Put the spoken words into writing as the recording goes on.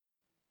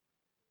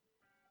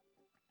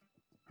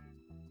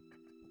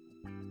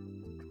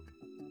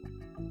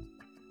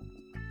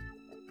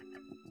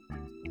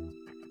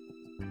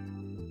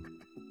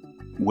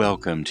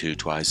Welcome to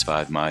Twice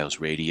 5 Miles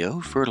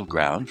Radio, fertile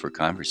ground for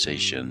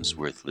conversations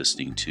worth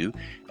listening to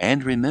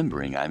and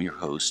remembering. I'm your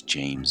host,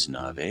 James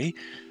Navé,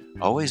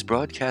 always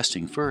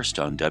broadcasting first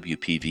on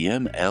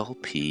WPVM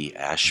LP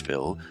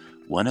Asheville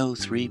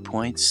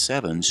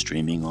 103.7,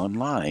 streaming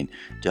online,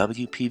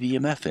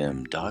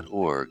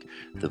 WPVMFM.org,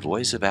 the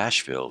voice of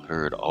Asheville,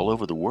 heard all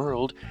over the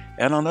world,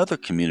 and on other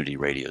community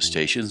radio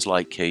stations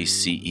like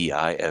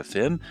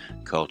KCEI-FM,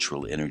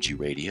 Cultural Energy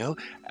Radio,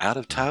 out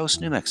of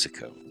Taos, New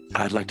Mexico.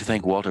 I'd like to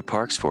thank Walter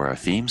Parks for our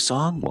theme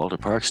song,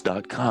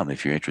 walterparks.com,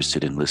 if you're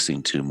interested in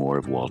listening to more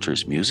of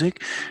Walter's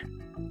music.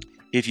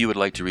 If you would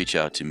like to reach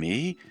out to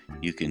me,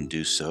 you can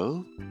do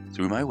so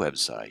through my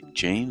website,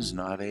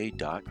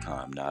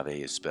 jamesnave.com.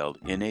 Nave is spelled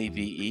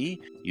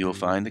N-A-V-E. You'll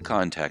find the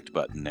contact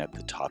button at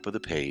the top of the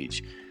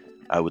page.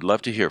 I would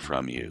love to hear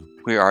from you.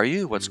 Where are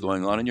you? What's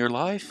going on in your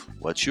life?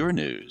 What's your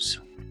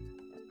news?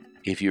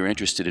 If you're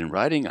interested in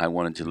writing, I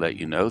wanted to let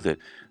you know that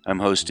I'm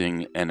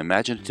hosting an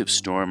Imaginative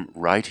Storm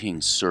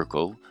Writing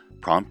Circle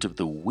Prompt of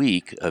the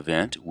Week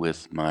event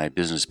with my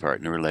business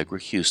partner, Allegra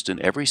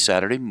Houston, every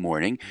Saturday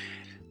morning,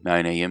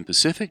 9 a.m.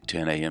 Pacific,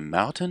 10 a.m.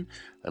 Mountain,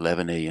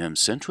 11 a.m.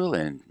 Central,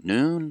 and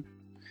noon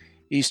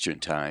Eastern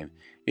Time.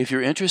 If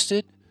you're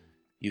interested,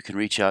 you can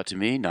reach out to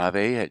me, Nave,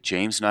 at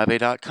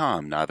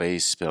jamesnave.com. Nave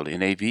is spelled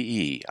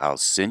N-A-V-E. I'll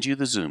send you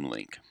the Zoom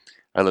link.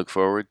 I look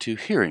forward to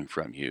hearing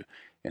from you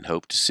and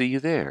hope to see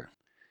you there.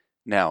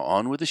 Now,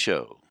 on with the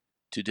show.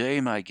 Today,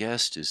 my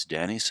guest is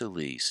Danny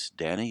Solis.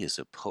 Danny is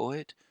a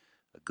poet,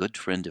 a good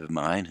friend of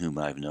mine whom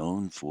I've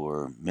known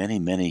for many,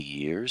 many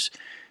years.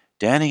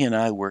 Danny and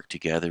I worked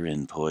together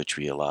in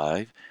Poetry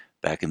Alive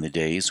back in the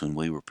days when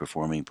we were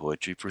performing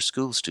poetry for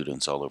school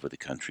students all over the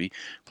country.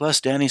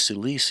 Plus, Danny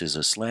Solis is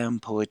a slam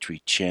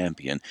poetry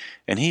champion,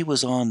 and he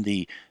was on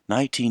the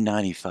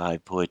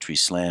 1995 Poetry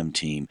Slam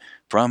team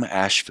from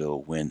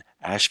Asheville when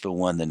Asheville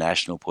won the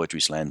National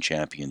Poetry Slam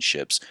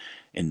Championships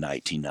in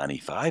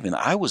 1995, and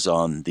I was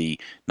on the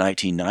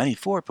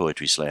 1994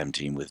 Poetry Slam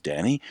team with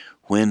Danny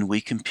when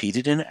we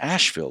competed in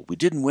Asheville. We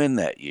didn't win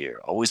that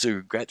year, always a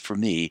regret for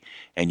me,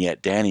 and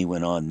yet Danny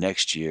went on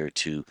next year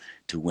to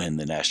win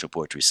the National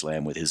Poetry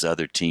Slam with his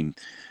other team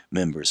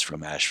members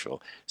from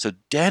Asheville. So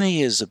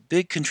Danny is a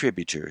big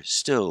contributor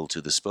still to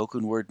the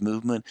spoken word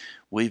movement.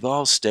 We've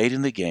all stayed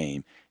in the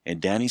game, and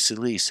Danny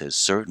Solis has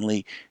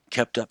certainly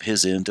kept up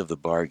his end of the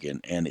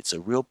bargain, and it's a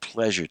real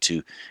pleasure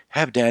to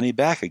have Danny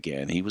back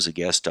again. He was a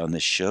guest on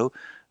this show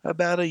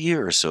about a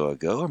year or so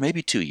ago, or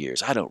maybe 2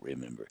 years, I don't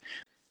remember.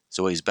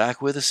 So he's back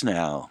with us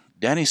now.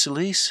 Danny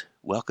Solis,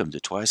 welcome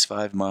to Twice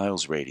 5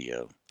 Miles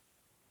Radio.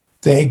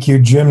 Thank you,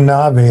 Jim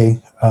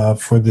Navé,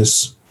 for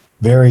this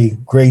very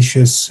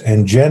gracious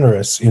and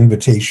generous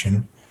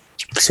invitation.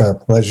 It's a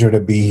pleasure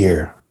to be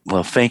here.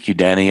 Well, thank you,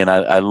 Danny, and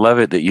I love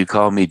it that you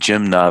call me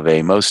Jim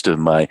Navé. Most of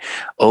my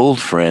old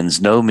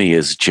friends know me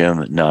as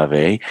Jim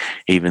Navé,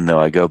 even though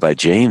I go by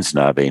James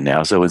Navé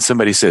now. So when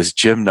somebody says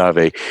Jim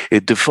Navé,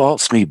 it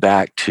defaults me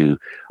back to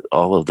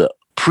all of the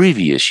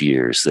previous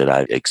years that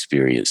I've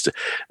experienced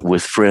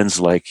with friends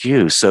like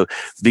you. So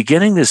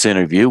beginning this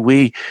interview,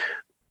 we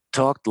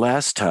talked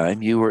last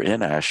time you were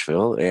in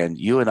Asheville, and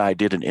you and I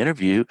did an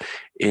interview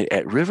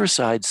at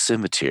Riverside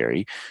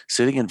Cemetery,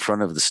 sitting in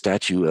front of the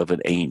statue of an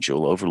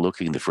angel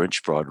overlooking the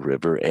French Broad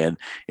River and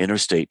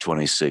Interstate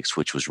 26,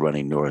 which was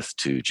running north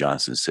to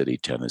Johnson City,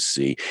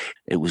 Tennessee.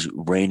 It was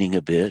raining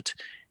a bit,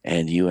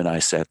 and you and I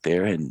sat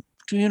there and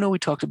we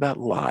talked about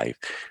life.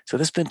 So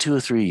that's been 2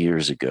 or 3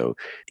 years ago.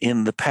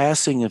 In the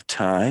passing of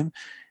time,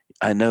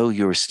 I know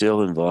you're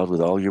still involved with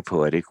all your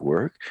poetic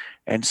work.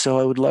 And so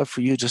I would love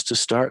for you just to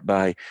start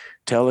by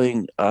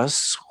telling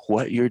us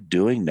what you're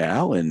doing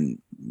now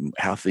and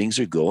how things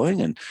are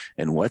going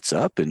and what's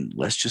up. And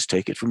let's just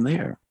take it from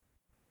there.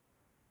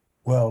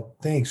 Well,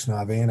 thanks,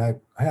 Navé. And I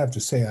have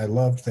to say, I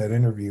loved that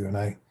interview, and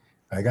I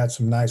got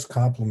some nice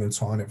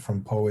compliments on it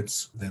from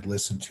poets that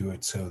listened to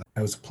it. So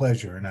that was a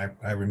pleasure. And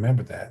I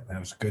remember that. That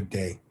was a good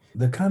day.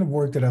 The kind of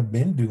work that I've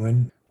been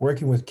doing,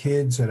 working with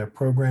kids at a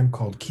program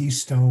called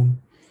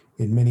Keystone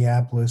in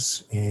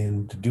Minneapolis,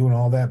 and doing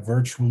all that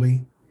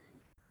virtually,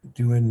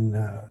 doing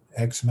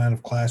X amount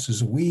of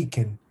classes a week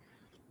and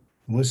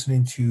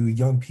listening to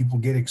young people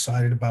get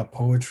excited about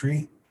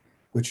poetry,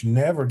 which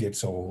never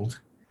gets old,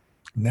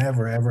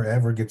 never, ever,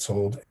 ever gets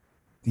old.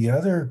 The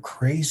other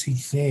crazy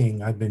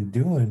thing I've been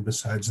doing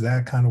besides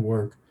that kind of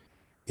work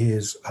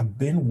is I've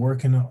been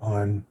working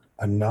on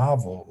a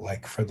novel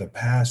like for the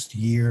past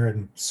year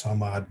and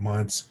some odd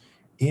months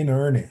in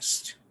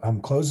earnest.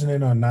 I'm closing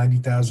in on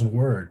 90,000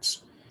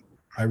 words.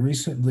 I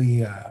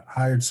recently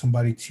hired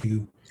somebody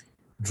to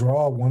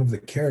draw one of the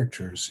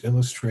characters,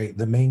 illustrate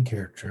the main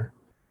character,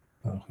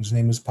 whose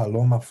name is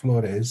Paloma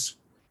Flores.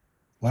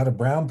 A lot of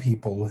brown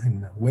people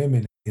and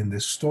women in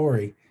this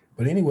story.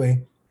 But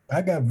anyway,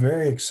 I got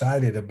very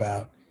excited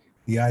about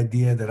the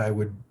idea that I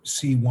would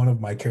see one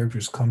of my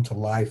characters come to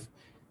life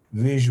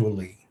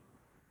visually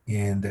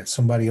and that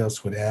somebody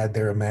else would add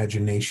their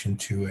imagination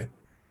to it.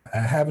 I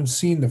haven't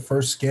seen the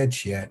first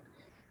sketch yet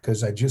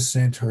because I just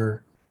sent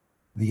her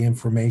the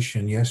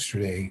information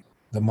yesterday.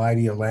 the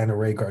mighty Alana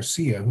Ray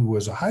Garcia, who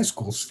was a high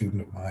school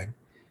student of mine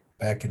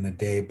back in the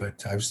day,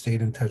 but I've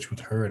stayed in touch with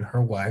her and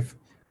her wife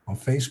on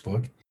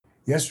Facebook.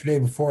 Yesterday,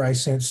 before I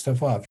sent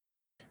stuff off,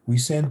 we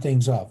send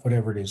things off,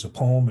 whatever it is, a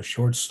poem, a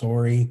short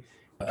story,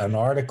 an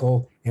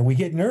article, and we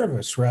get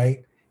nervous,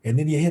 right? And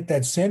then you hit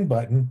that send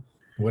button,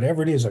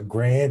 whatever it is, a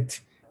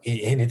grant,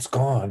 and it's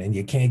gone and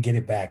you can't get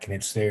it back and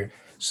it's there.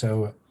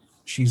 So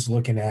she's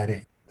looking at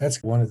it.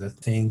 That's one of the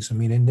things. I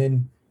mean, and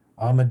then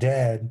I'm a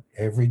dad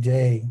every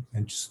day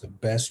and just the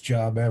best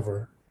job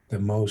ever, the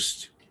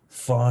most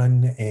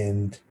fun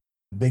and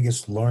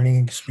biggest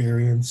learning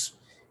experience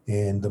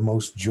and the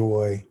most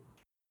joy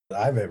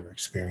I've ever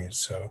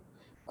experienced. So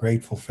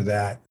grateful for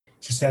that.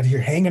 Just out here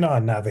hanging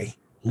on, Navé,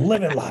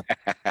 living life.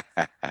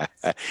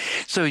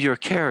 So your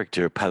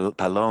character,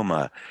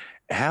 Paloma,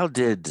 how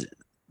did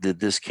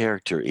this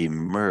character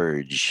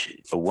emerge?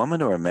 A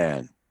woman or a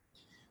man?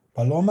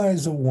 Paloma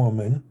is a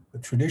woman.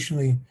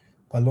 Traditionally,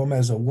 Paloma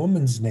is a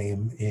woman's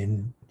name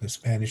in the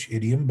Spanish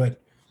idiom, but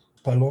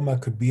Paloma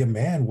could be a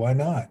man. Why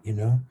not? You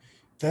know,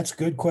 that's a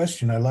good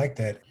question. I like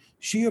that.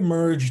 She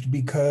emerged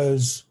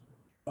because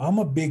I'm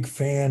a big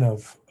fan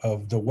of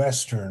the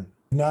Western,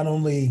 not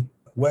only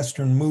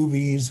Western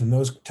movies and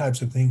those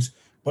types of things,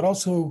 but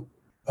also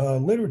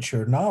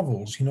literature,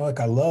 novels. You know,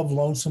 like I love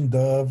Lonesome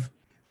Dove.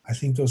 I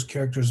think those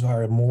characters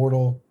are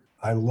immortal.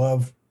 I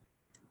love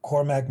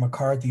Cormac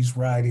McCarthy's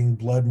writing,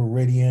 Blood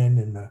Meridian,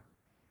 and the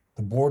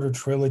Border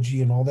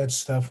Trilogy and all that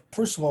stuff.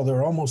 First of all, there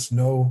are almost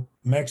no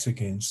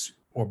Mexicans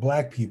or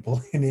Black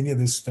people in any of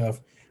this stuff.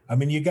 I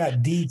mean, you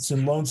got Dietz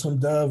and Lonesome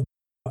Dove.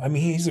 I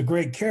mean, he's a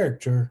great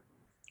character,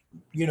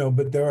 you know,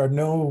 but there are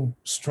no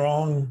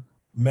strong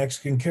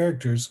Mexican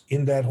characters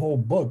in that whole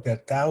book,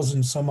 that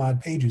 1,000 some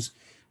odd pages.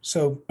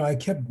 So I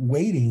kept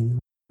waiting.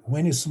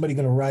 When is somebody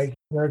going to write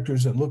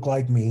characters that look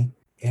like me?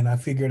 And I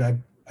figured I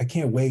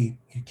can't wait.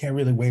 You can't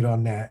really wait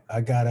on that.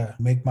 I got to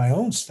make my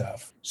own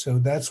stuff. So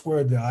that's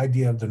where the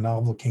idea of the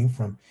novel came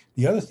from.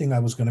 The other thing I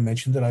was going to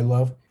mention that I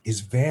love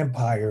is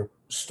vampire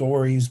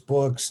stories,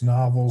 books,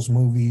 novels,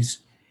 movies.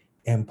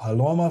 And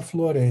Paloma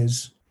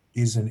Flores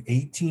is an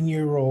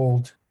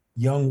 18-year-old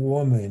young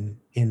woman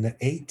in the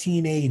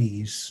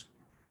 1880s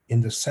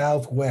in the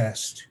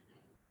Southwest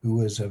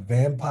who is a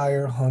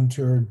vampire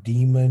hunter,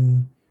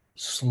 demon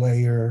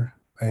slayer,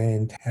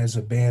 and has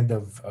a band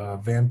of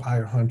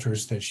vampire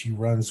hunters that she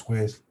runs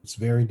with. It's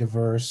very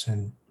diverse,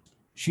 and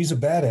she's a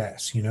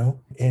badass, you know,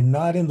 and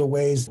not in the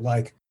ways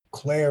like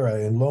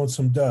Clara in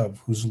Lonesome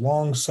Dove, who's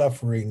long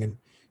suffering and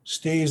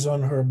stays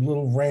on her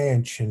little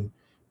ranch and,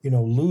 you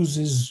know,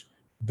 loses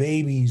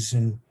babies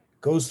and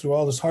goes through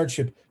all this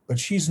hardship, but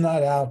she's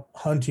not out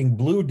hunting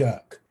blue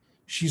duck.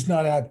 She's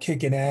not out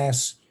kicking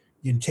ass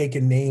and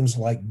taking names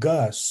like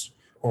Gus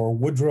or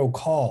Woodrow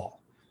Call.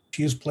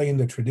 She is playing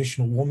the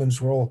traditional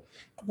woman's role.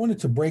 I wanted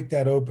to break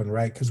that open,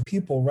 right? Because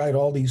people write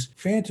all these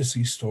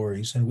fantasy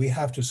stories and we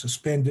have to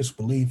suspend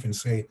disbelief and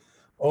say,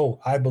 oh,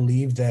 I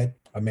believe that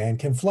a man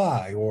can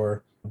fly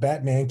or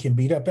Batman can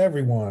beat up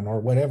everyone or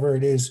whatever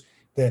it is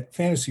that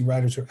fantasy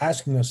writers are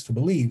asking us to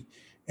believe.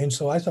 And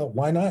so I thought,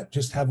 why not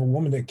just have a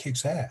woman that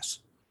kicks ass?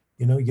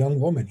 You know, young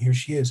woman, here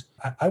she is.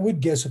 I would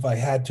guess if I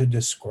had to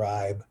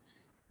describe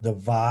the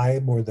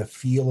vibe or the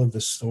feel of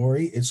the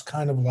story, it's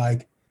kind of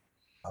like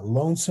a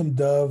Lonesome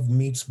Dove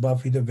meets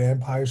Buffy the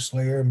Vampire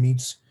Slayer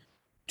meets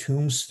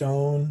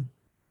Tombstone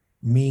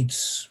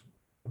meets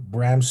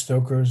Bram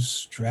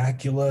Stoker's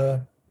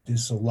Dracula.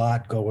 There's a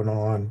lot going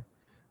on.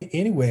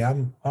 Anyway,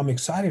 I'm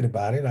excited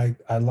about it.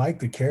 I like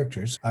the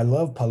characters. I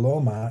love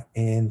Paloma.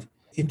 And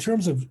in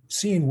terms of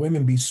seeing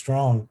women be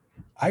strong,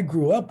 I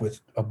grew up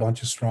with a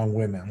bunch of strong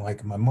women,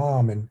 like my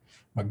mom and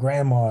my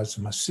grandmas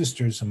and my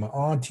sisters and my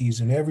aunties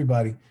and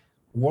everybody,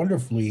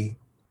 wonderfully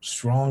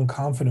strong,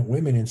 confident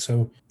women. And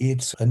so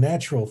it's a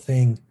natural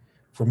thing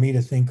for me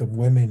to think of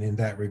women in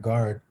that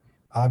regard.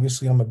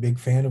 Obviously, I'm a big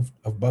fan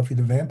of Buffy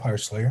the Vampire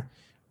Slayer,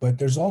 but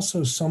there's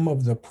also some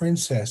of the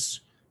princess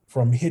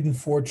from Hidden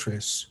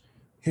Fortress.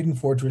 Hidden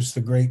Fortress,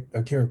 the great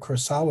Akira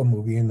Kurosawa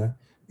movie and the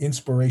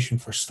inspiration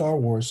for Star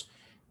Wars.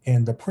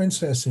 And the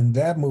princess in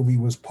that movie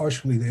was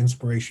partially the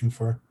inspiration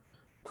for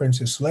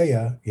Princess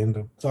Leia in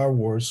the Star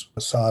Wars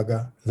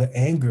saga. The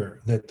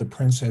anger that the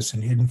princess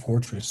in Hidden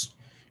Fortress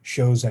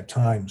shows at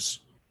times,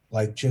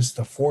 like just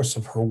the force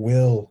of her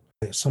will.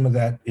 Some of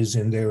that is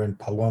in there in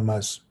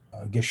Paloma's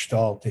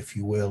gestalt, if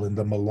you will, in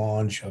the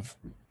melange of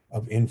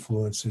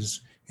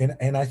influences.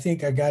 And I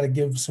think I got to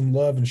give some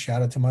love and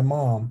shout out to my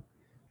mom.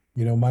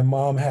 You know, my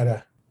mom had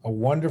a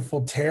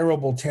wonderful,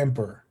 terrible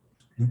temper.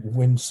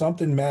 When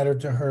something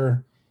mattered to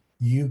her,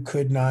 you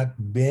could not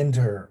bend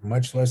her,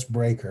 much less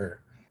break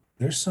her.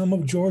 There's some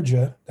of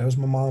Georgia, that was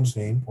my mom's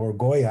name, or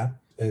Goya,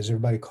 as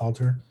everybody called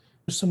her.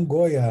 There's some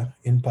Goya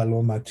in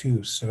Paloma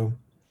too. So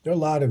there are a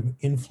lot of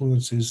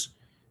influences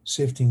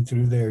sifting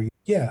through there.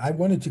 Yeah, I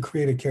wanted to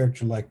create a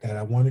character like that.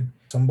 I wanted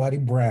somebody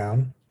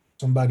brown,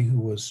 somebody who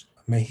was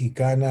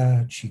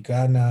Mexicana,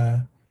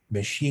 Chicana,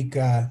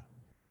 Mexica,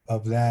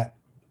 of that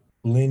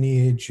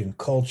lineage and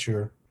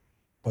culture,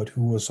 but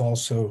who was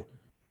also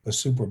a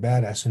super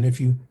badass. And if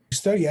you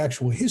study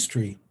actual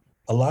history,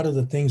 a lot of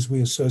the things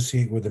we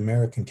associate with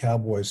American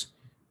cowboys,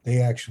 they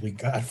actually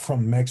got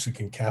from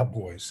Mexican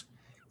cowboys.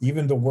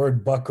 Even the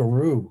word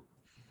buckaroo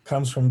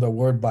comes from the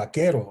word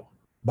vaquero,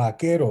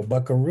 vaquero,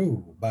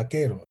 buckaroo,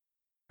 vaquero.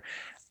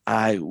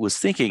 I was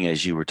thinking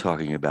as you were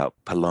talking about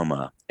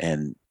Paloma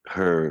and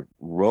her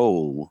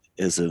role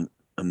as a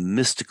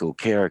mystical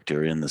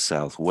character in the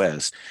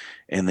Southwest,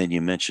 and then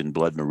you mentioned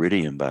Blood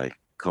Meridian by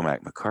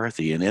Cormac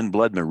McCarthy. And in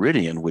Blood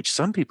Meridian, which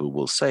some people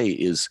will say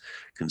is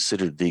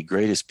considered the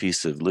greatest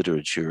piece of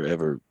literature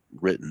ever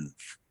written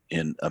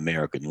in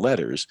American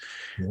letters,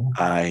 Yeah.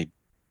 I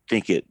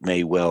think it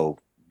may well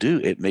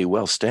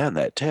stand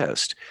that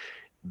test.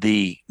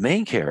 The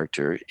main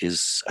character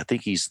is, I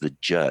think he's the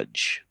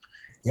judge.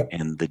 Yep.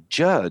 And the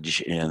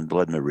judge in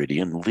Blood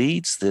Meridian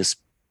leads this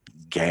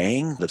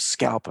gang of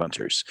scalp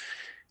hunters,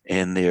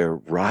 and they're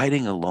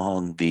riding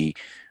along the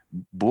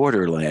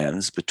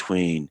borderlands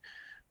between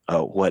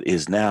what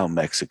is now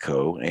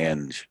Mexico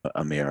and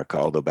America,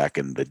 although back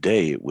in the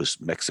day it was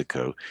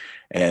Mexico.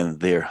 And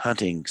they're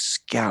hunting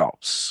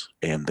scalps,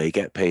 and they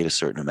get paid a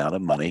certain amount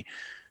of money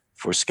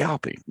for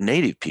scalping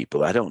native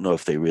people. I don't know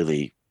if they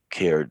really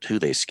cared who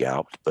they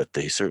scalped, but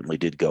they certainly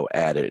did go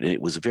at it. And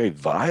it was a very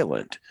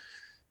violent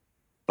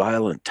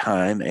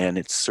time, and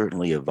it's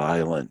certainly a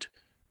violent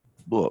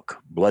book,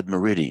 Blood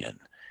Meridian.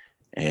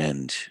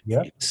 And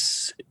Yep.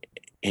 it's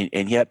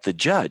and yet the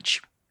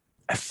judge,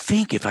 I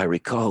think if I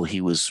recall,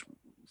 he was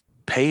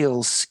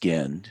pale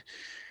skinned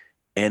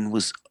and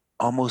was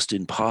almost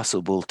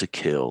impossible to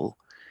kill.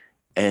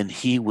 And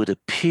he would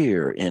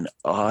appear in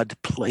odd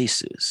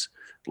places,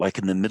 like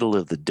in the middle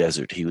of the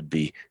desert. He would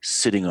be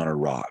sitting on a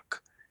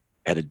rock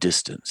at a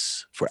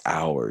distance for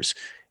hours,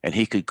 and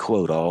he could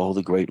quote all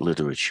the great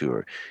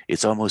literature.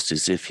 It's almost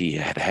as if he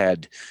had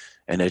had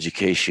an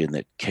education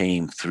that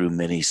came through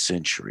many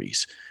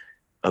centuries,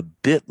 a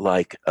bit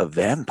like a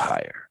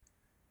vampire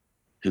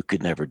who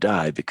could never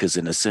die, because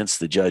in a sense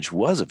the judge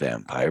was a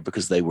vampire,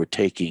 because they were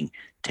taking.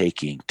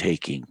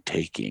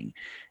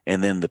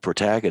 And then the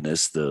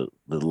protagonist, the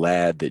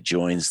lad that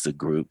joins the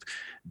group,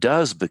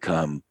 does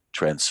become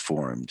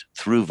transformed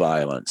through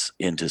violence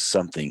into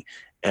something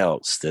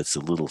else that's a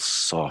little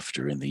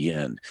softer in the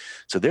end.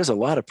 So there's a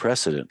lot of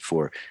precedent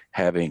for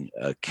having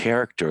a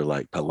character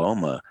like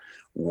Paloma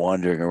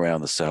wandering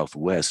around the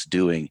Southwest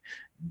doing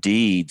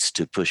deeds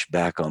to push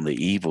back on the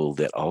evil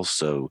that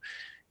also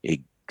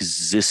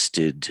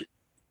existed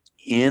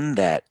in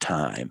that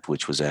time,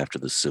 which was after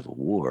the Civil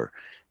War.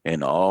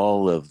 And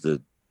all of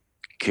the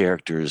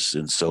characters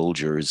and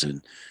soldiers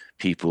and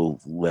people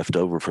left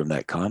over from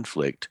that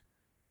conflict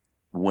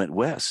went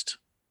west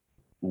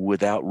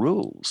without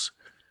rules.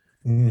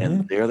 And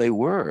Mm-hmm. there they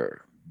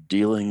were,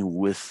 dealing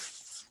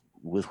with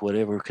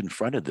whatever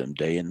confronted them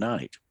day and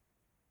night.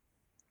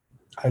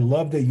 I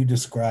love that you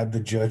described the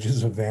judge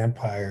as a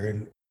vampire,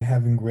 and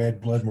having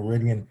read Blood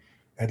Meridian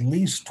at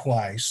least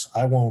twice,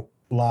 I won't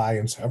lie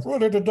and say I've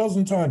read it a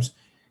dozen times.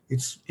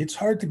 It's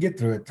hard to get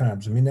through at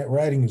times. I mean, that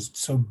writing is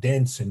so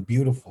dense and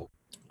beautiful.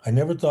 I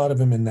never thought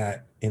of him in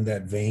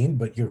that vein,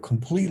 but you're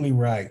completely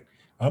right.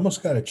 I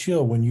almost got a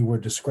chill when you were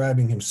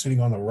describing him sitting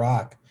on a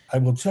rock. I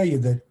will tell you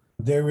that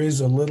there is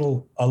a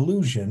little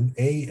allusion,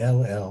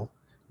 ALL,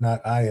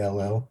 not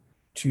ILL,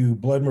 to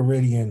Blood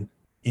Meridian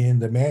in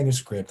the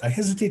manuscript. I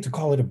hesitate to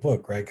call it a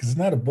book, right? Because it's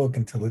not a book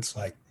until it's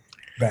like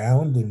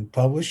bound and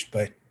published.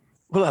 But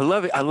Well, I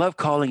love it. I love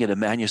calling it a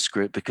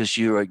manuscript because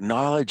you're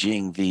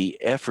acknowledging the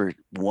effort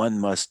one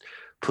must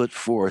put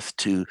forth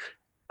to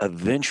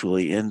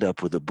eventually end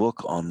up with a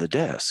book on the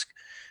desk.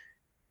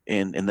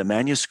 And the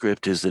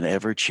manuscript is an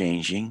ever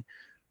changing,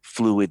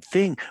 fluid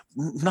thing,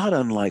 not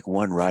unlike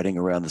one riding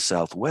around the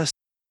Southwest.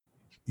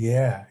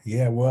 yeah,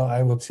 yeah. Well,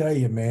 I will tell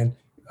you, man,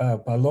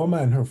 Paloma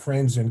and her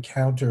friends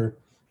encounter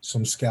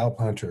some scalp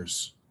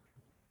hunters.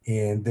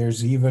 And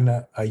there's even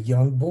a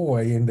young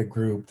boy in the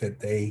group that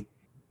they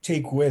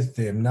take with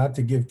them, not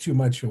to give too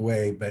much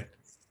away, but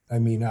I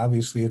mean,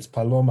 obviously it's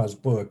Paloma's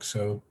book.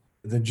 So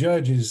the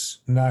judge is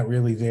not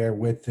really there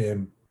with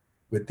them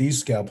with these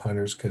scalp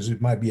hunters because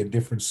it might be a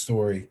different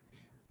story.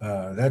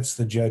 That's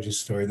the judge's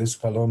story. This is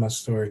Paloma's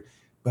story.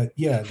 But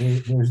yeah,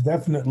 there's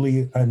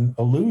definitely an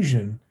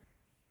allusion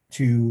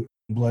to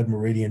Blood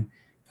Meridian.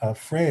 A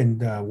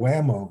friend,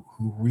 Whammo,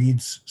 who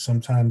reads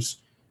sometimes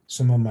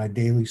some of my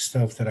daily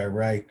stuff that I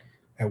write,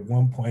 at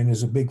one point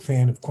is a big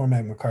fan of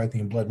Cormac McCarthy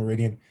and Blood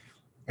Meridian.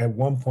 At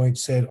one point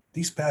said,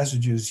 these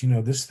passages,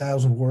 this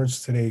 1,000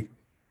 words today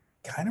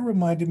kind of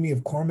reminded me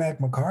of Cormac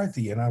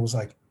McCarthy. And I was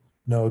like,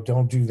 no,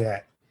 don't do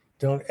that.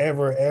 Don't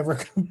ever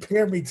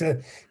compare me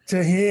to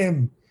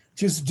him.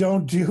 Just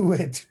don't do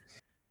it.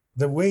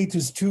 The weight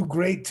is too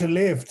great to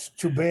lift,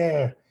 to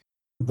bear.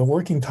 The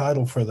working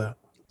title for the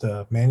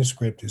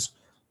manuscript is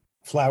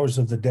Flowers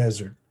of the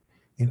Desert.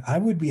 And I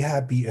would be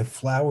happy if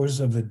Flowers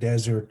of the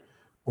Desert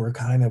were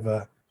kind of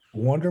a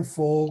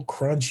wonderful,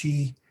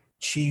 crunchy,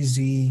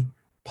 cheesy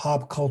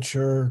pop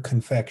culture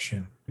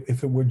confection.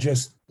 If it were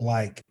just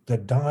like the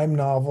dime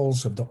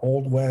novels of the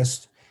Old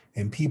West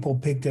and people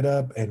picked it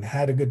up and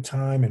had a good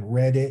time and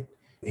read it,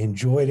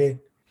 enjoyed it,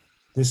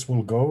 This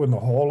will go in the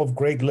hall of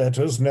great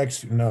letters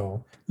next.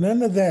 No,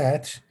 none of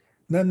that.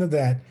 None of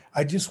that.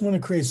 I just want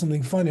to create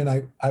something fun,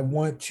 and I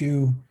want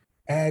to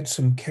add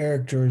some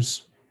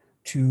characters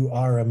to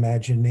our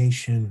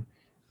imagination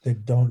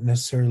that don't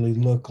necessarily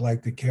look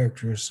like the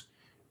characters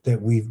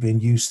that we've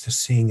been used to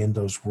seeing in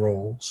those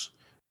roles.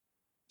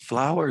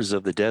 Flowers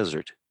of the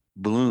desert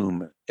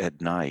bloom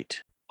at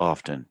night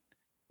often,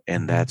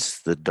 and Mhm.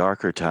 that's the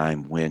darker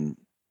time when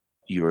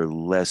you're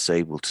less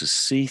able to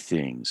see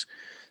things.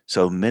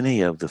 So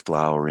many of the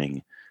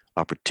flowering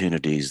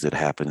opportunities that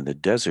happen in the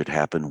desert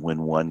happen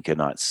when one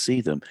cannot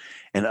see them,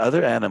 and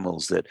other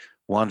animals that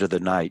wander the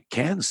night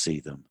can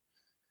see them.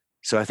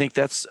 So I think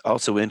that's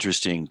also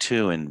interesting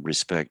too in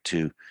respect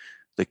to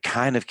the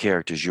kind of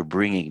characters you're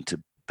bringing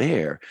to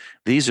bear.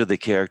 These are the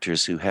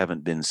characters who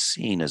haven't been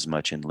seen as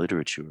much in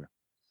literature.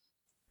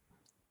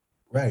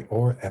 Right,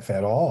 or if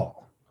at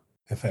all,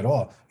 if at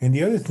all. And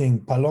the other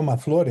thing, paloma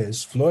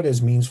flores,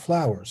 flores means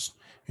flowers.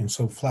 And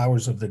so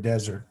flowers of the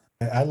desert.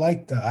 I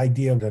like the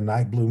idea of the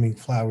night blooming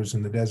flowers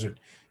in the desert.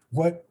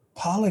 What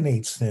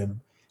pollinates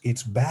them?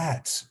 It's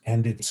bats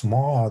and it's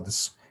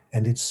moths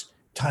and it's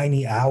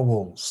tiny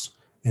owls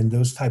and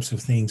those types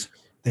of things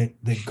that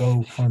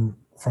go from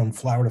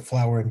flower to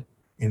flower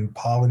and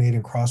pollinate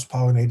and cross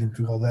pollinate and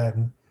do all that.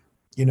 And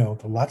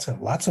lots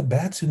of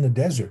bats in the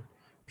desert.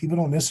 People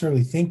don't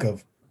necessarily think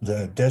of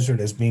the desert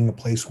as being a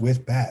place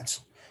with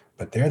bats,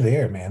 but they're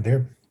there, man.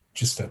 They're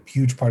just a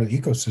huge part of the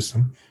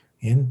ecosystem.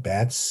 In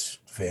bats,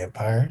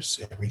 vampires,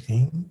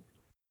 everything.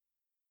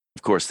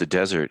 Of course, the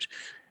desert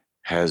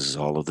has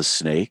all of the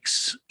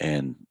snakes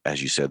and,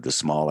 as you said, the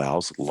small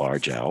owls,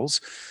 large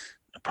owls,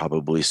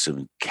 probably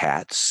some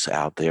cats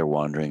out there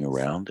wandering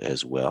around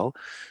as well,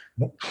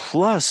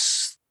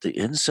 plus the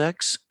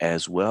insects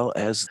as well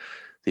as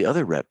the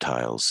other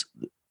reptiles.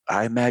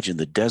 I imagine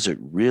the desert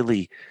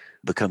really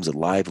becomes a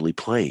lively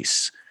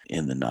place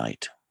in the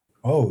night.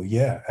 Oh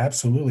yeah,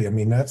 absolutely. I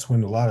mean, that's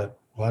when a lot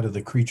of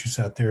the creatures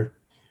out there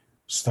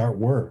start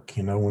work.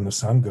 When the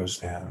sun goes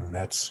down, and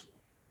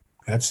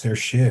that's their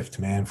shift,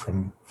 man,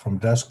 from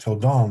dusk till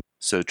dawn.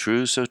 So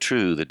true, so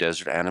true. The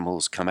desert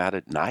animals come out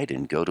at night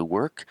and go to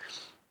work.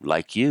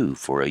 Like you,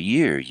 for a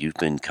year, you've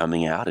been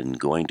coming out and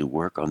going to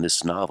work on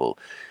this novel.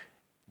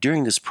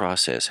 During this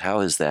process, how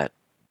has that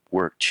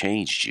work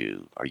changed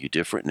you? Are you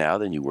different now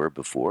than you were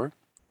before?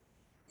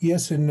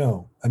 Yes and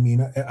no. I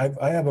mean,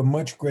 I have a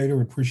much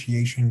greater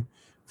appreciation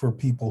for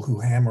people who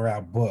hammer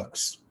out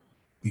books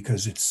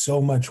because it's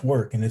so much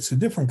work and it's a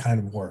different kind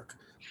of work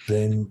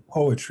than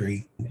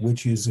poetry,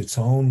 which is its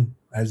own,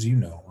 as you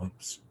know,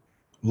 it's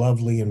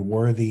lovely and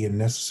worthy and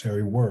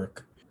necessary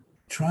work.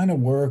 Trying to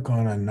work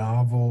on a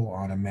novel,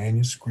 on a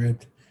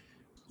manuscript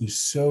is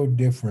so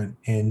different.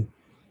 And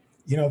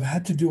I've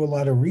had to do a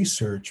lot of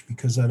research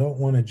because I don't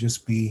want to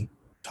just be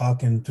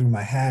talking through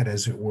my hat,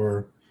 as it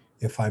were.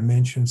 If I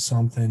mention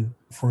something,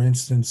 for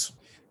instance,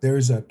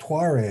 there's a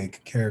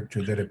Tuareg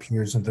character that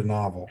appears in the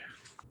novel,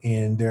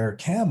 and there are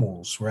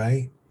camels,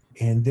 right?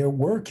 And there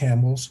were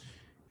camels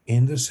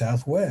in the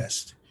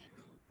Southwest.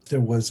 There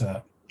was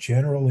a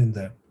general in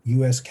the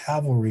U.S.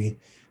 cavalry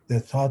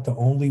that thought the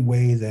only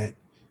way that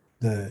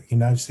the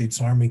United States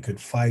Army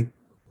could fight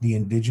the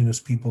indigenous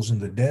peoples in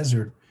the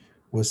desert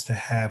was to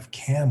have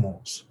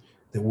camels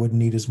that wouldn't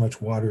need as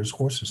much water as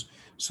horses.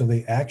 So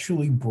they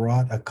actually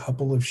brought a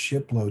couple of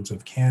shiploads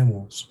of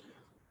camels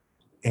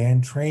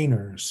and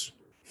trainers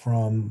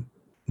from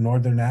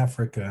Northern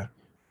Africa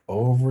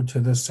over to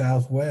the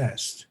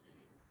Southwest.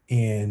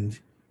 And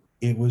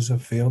it was a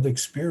failed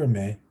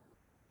experiment,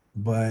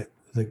 but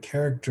the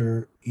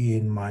character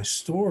in my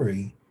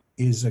story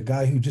is a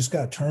guy who just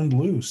got turned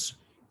loose.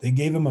 They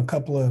gave him a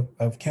couple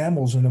of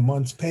camels and a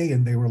month's pay,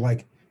 and they were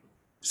like,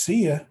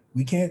 "See ya.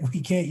 We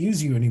can't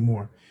use you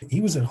anymore."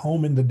 He was at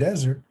home in the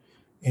desert,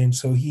 and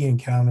so he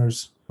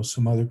encounters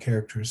some other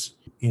characters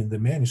in the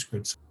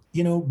manuscripts.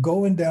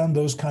 Going down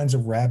those kinds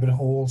of rabbit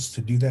holes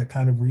to do that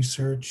kind of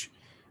research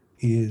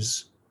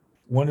is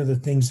one of the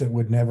things that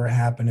would never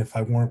happen if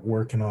I weren't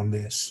working on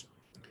this.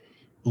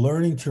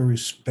 Learning to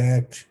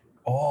respect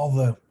all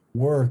the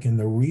work and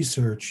the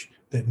research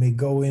that may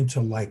go into,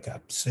 like,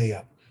 say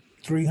a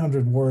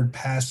 300 word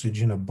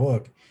passage in a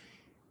book,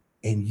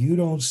 and you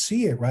don't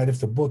see it, right? If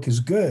the book is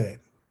good,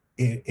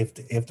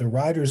 if the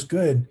writer's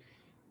good,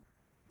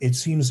 it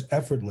seems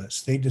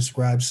effortless. They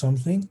describe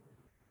something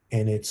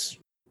and it's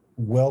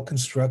well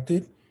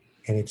constructed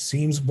and it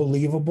seems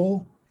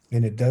believable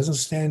and it doesn't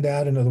stand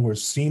out. In other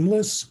words,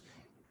 seamless,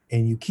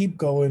 and you keep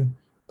going.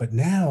 But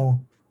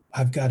now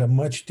I've got a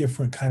much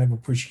different kind of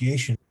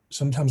appreciation.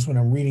 Sometimes when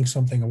I'm reading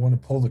something, I want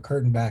to pull the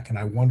curtain back and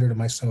I wonder to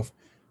myself,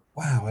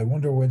 wow, I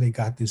wonder where they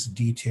got this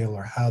detail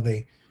or how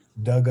they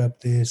dug up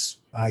this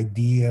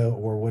idea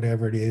or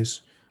whatever it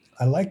is.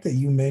 I like that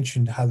you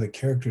mentioned how the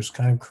characters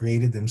kind of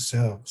created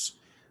themselves.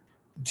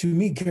 To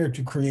me,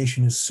 character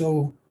creation is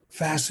so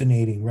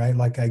fascinating, right?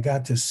 Like, I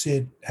got to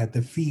sit at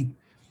the feet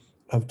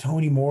of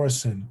Toni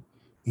Morrison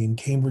in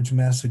Cambridge,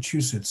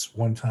 Massachusetts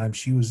one time.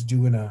 She was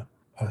doing a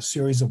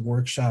series of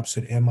workshops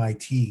at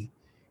MIT,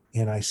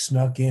 and I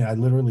snuck in. I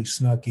literally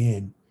snuck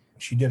in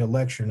she did a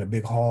lecture in a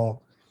big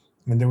hall,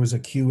 and there was a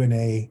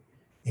Q&A,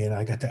 and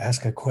I got to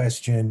ask a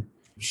question.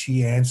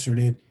 She answered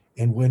it,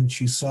 and when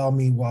she saw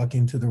me walk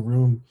into the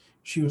room,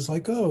 she was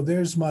like, "Oh,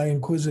 there's my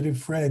inquisitive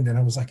friend." And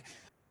I was like,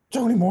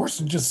 Toni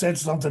Morrison just said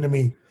something to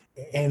me.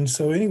 And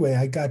so anyway,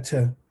 I got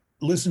to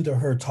listen to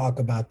her talk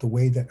about the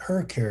way that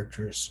her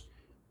characters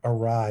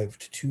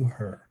arrived to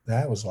her.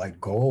 That was like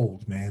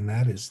gold, man.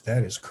 That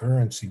is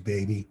currency,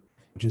 baby.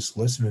 Just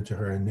listening to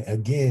her. And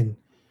again,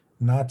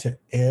 not to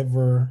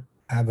ever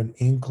have an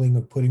inkling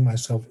of putting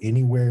myself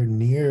anywhere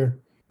near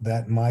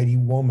that mighty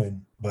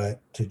woman,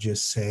 but to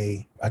just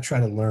say, I try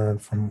to learn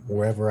from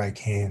wherever I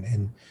can.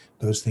 And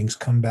those things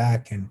come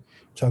back. And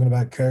talking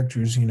about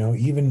characters,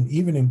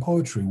 even in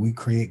poetry, we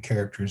create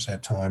characters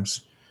at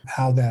times.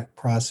 How that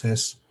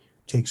process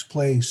takes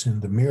place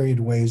and the myriad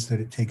ways that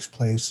it takes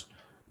place,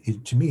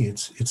 to me,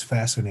 it's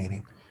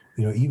fascinating.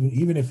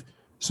 Even if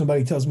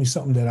somebody tells me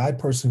something that I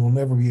personally will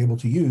never be able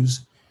to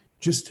use,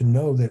 just to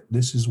know that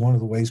this is one of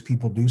the ways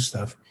people do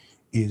stuff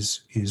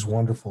is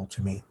wonderful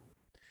to me.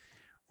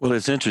 Well,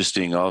 it's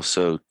interesting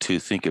also to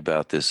think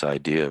about this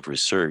idea of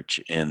research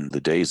in the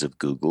days of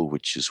Google,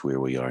 which is where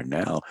we are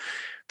now.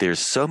 There's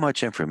so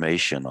much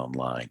information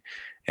online.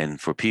 And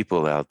for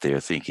people out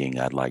there thinking,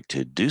 I'd like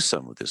to do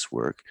some of this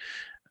work,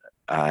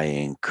 I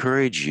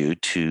encourage you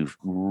to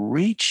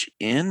reach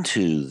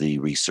into the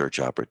research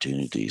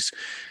opportunities.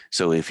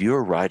 So if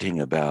you're writing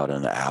about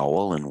an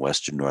owl in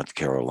Western North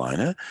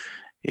Carolina,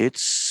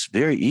 it's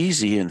very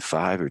easy in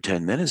 5 or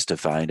 10 minutes to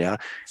find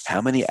out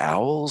how many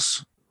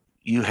owls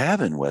you have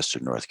in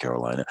Western North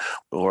Carolina,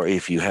 or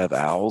if you have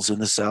owls in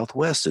the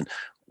Southwest, and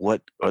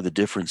what are the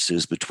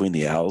differences between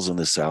the owls in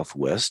the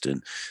Southwest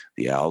and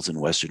the owls in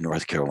Western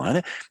North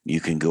Carolina. You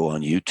can go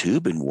on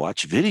YouTube and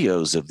watch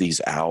videos of these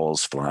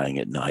owls flying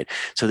at night.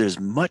 So there's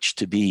much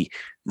to be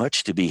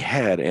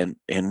had. And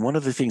one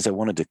of the things I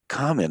wanted to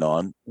comment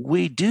on,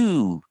 we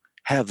do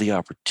have the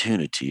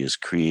opportunity as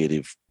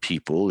creative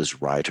people,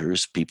 as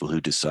writers, people who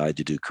decide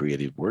to do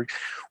creative work,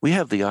 we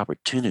have the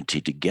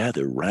opportunity to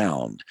gather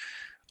round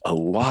a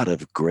lot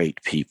of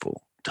great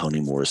people,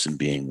 Toni Morrison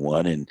being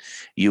one. And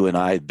you and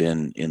I have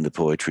been in the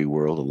poetry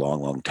world a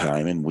long, long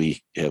time, and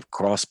we have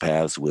crossed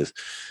paths with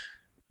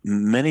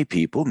many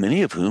people,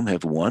 many of whom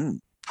have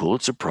won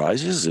Pulitzer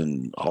Prizes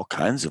and all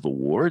kinds of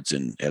awards,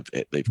 and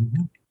they've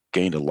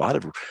gained a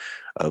lot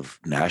of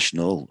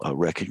national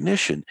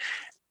recognition.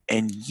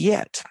 And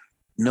yet,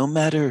 no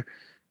matter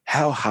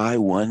how high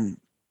one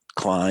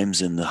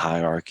climbs in the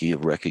hierarchy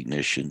of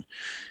recognition,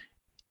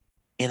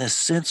 in a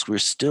sense, we're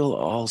still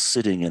all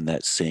sitting in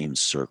that same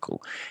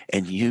circle.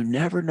 And you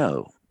never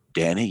know,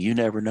 Danny, you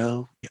never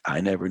know,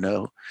 I never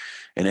know,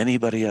 and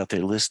anybody out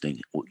there listening,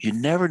 you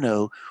never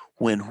know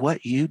when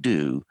what you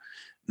do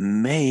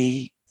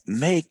may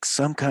make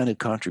some kind of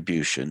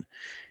contribution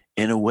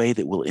in a way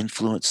that will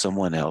influence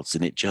someone else,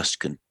 and it just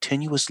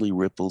continuously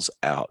ripples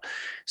out.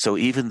 So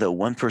even though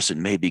one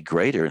person may be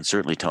greater, and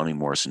certainly Toni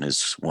Morrison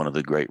is one of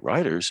the great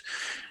writers,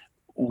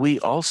 we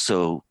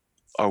also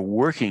are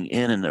working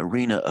in an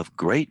arena of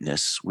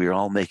greatness we're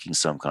all making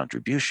some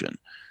contribution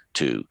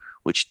to,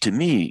 which to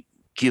me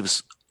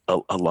gives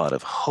a lot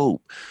of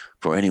hope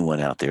for anyone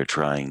out there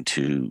trying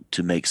to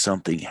make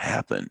something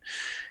happen.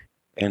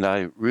 And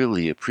I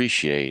really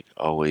appreciate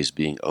always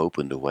being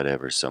open to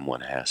whatever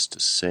someone has to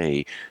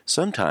say.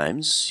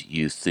 Sometimes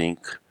you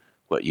think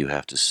what you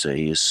have to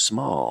say is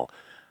small.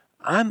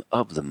 I'm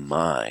of the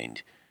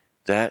mind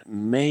that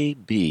may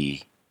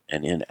be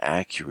an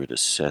inaccurate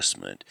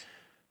assessment.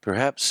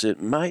 Perhaps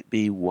it might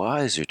be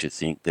wiser to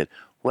think that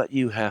what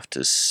you have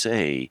to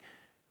say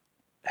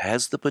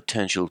has the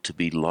potential to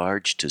be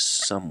large to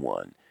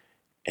someone.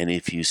 And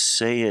if you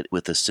say it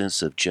with a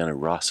sense of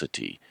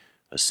generosity,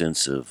 a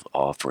sense of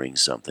offering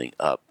something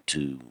up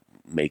to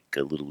make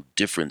a little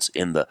difference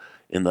in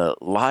the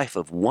life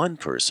of one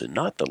person,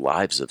 not the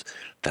lives of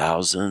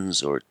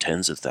thousands or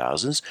tens of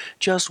thousands,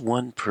 just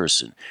one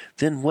person,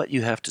 then what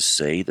you have to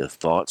say, the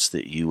thoughts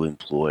that you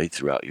employ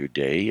throughout your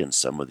day and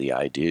some of the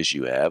ideas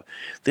you have,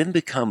 then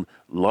become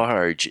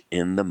large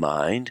in the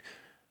mind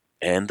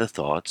and the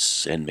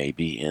thoughts and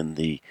maybe in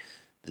the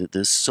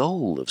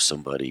soul of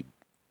somebody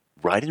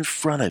right in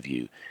front of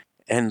you.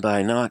 And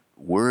by not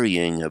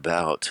worrying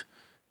about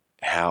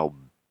how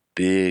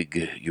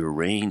big your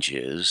range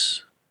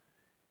is,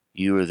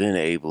 you are then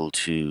able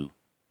to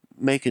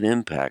make an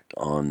impact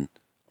on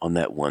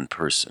that one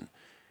person.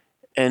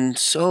 And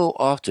so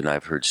often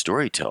I've heard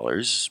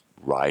storytellers,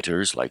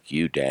 writers like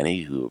you,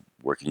 Danny, who are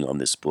working on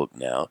this book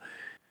now,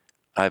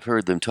 I've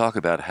heard them talk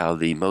about how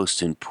the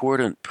most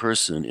important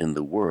person in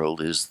the world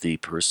is the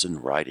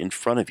person right in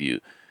front of you,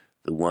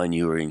 the one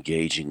you are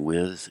engaging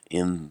with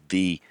in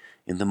the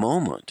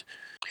moment.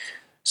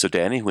 So,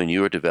 Danny, when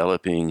you are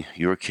developing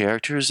your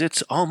characters,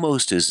 it's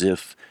almost as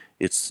if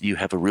you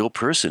have a real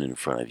person in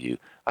front of you.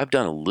 I've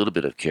done a little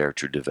bit of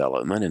character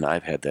development, and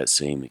I've had that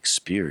same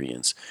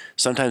experience.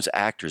 Sometimes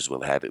actors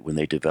will have it when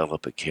they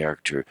develop a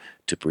character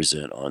to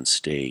present on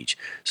stage.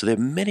 So there are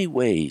many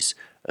ways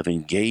of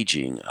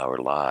engaging our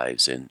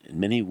lives and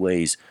many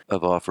ways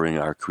of offering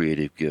our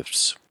creative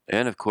gifts.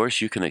 And of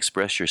course, you can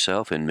express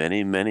yourself in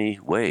many, many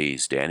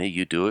ways. Danny,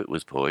 you do it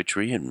with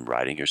poetry and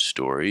writing your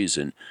stories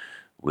and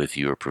with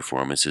your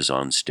performances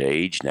on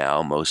stage.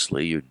 Now,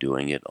 mostly you're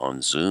doing it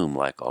on Zoom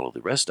like all of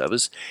the rest of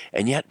us,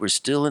 and yet we're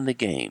still in the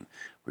game.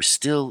 We're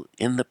still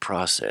in the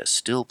process,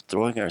 still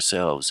throwing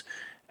ourselves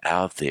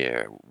out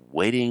there,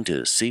 waiting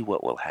to see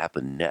what will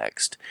happen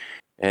next.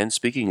 And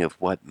speaking of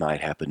what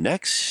might happen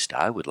next,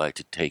 I would like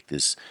to take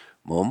this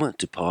moment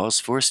to pause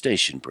for a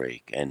station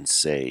break and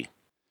say,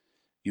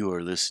 you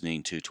are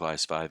listening to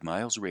Twice 5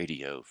 Miles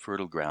Radio,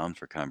 fertile ground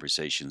for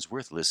conversations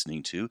worth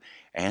listening to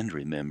and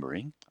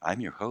remembering.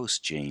 I'm your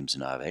host, James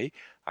Navé.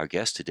 Our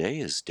guest today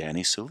is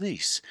Danny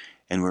Solis,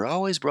 and we're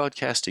always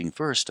broadcasting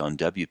first on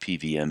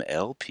WPVM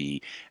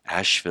LP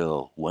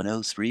Asheville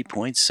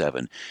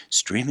 103.7,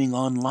 streaming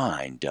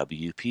online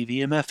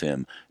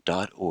WPVMFM.org,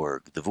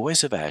 the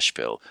voice of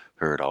Asheville,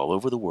 heard all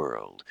over the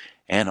world,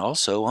 and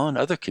also on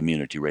other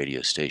community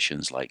radio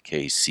stations like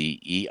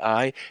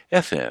KCEI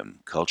FM,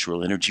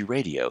 Cultural Energy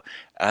Radio,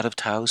 out of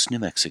Taos, New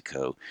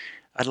Mexico.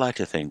 I'd like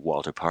to thank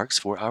Walter Parks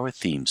for our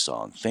theme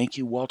song. Thank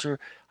you, Walter.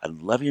 I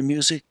love your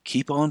music.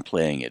 Keep on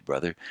playing it,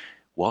 brother.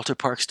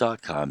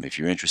 WalterParks.com if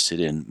you're interested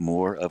in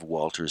more of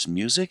Walter's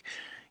music.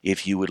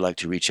 If you would like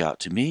to reach out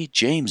to me,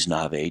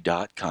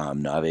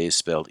 jamesnave.com. Nave is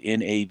spelled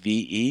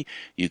Nave.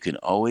 You can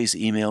always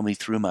email me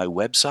through my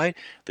website.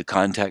 The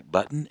contact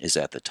button is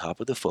at the top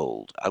of the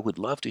fold. I would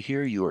love to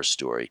hear your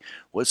story.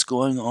 What's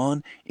going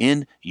on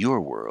in your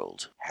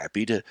world?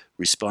 Happy to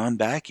respond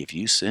back if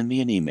you send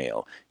me an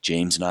email,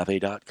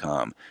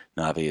 jamesnave.com.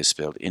 Nave is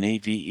spelled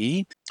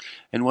Nave.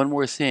 And one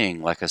more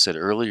thing, like I said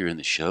earlier in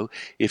the show,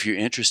 if you're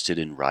interested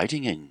in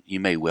writing, and you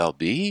may well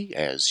be,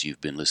 as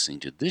you've been listening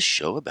to this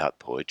show about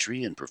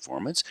poetry and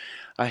performance,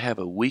 I have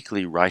a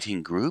weekly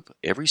writing group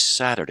every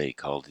Saturday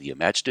called the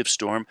Imaginative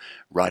Storm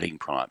Writing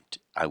Prompt.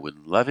 I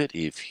would love it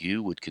if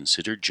you would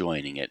consider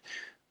joining it.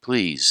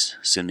 Please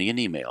send me an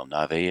email,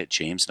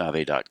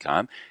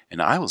 nave@jamesnave.com,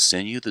 and I will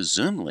send you the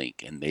Zoom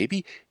link, and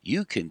maybe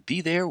you can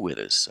be there with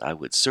us. I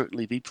would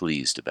certainly be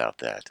pleased about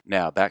that.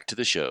 Now, back to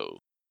the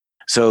show.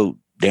 So,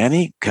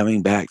 Danny,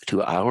 coming back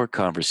to our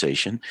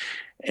conversation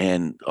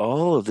and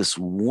all of this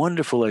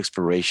wonderful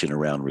exploration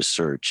around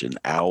research and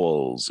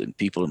owls and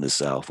people in the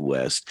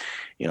Southwest,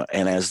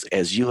 and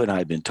as you and I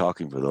have been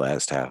talking for the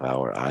last half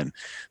hour, I've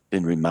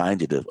been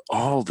reminded of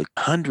all the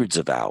hundreds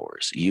of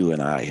hours you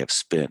and I have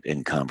spent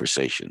in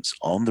conversations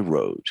on the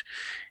road.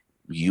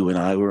 You and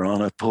I were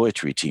on a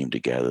poetry team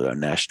together, a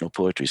National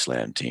Poetry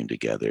Slam team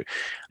together.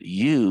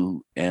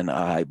 You and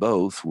I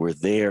both were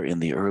there in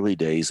the early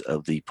days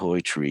of the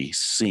poetry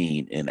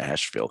scene in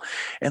Asheville.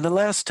 And the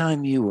last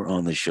time you were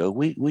on the show,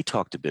 we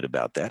talked a bit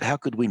about that. How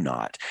could we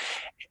not?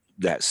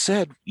 That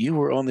said, you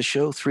were on the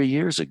show 3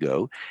 years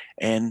ago.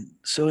 And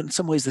so, in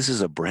some ways, this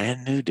is a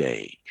brand new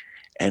day.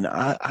 And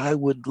I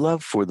would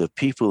love for the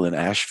people in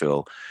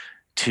Asheville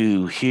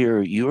to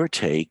hear your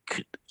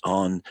take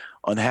on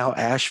how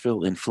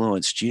Asheville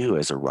influenced you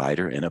as a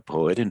writer and a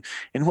poet, and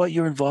what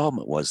your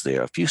involvement was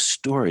there. A few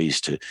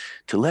stories to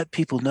let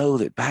people know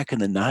that back in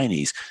the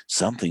 90s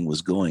something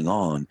was going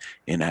on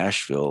in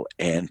Asheville,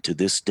 and to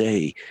this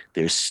day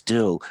there's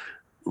still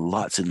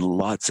lots and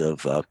lots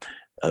of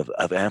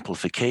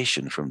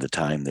amplification from the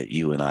time that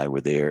you and I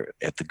were there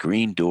at the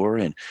Green Door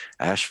in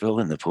Asheville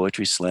and the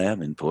Poetry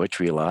Slam and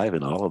Poetry Alive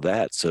and all of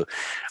that. So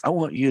I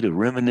want you to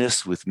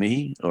reminisce with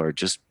me or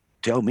just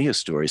tell me a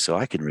story so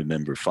I can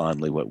remember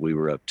fondly what we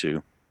were up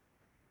to.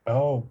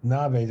 Oh,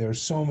 Nave, there's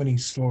so many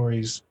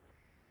stories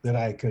that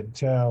I could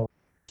tell.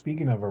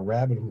 Speaking of a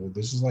rabbit hole,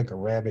 this is like a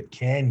rabbit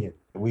canyon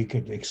we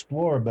could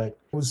explore, but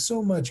there was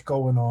so much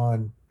going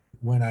on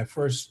when I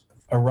first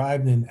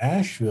arrived in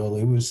Asheville.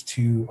 It was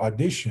to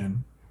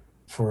audition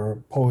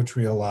for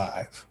Poetry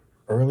Alive.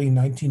 Early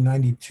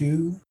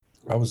 1992,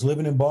 I was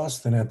living in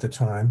Boston at the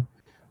time,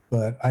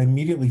 but I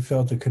immediately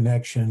felt a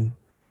connection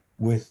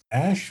with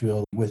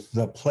Asheville, with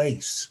the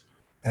place,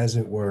 as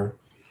it were.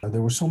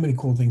 There were so many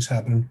cool things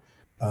happening.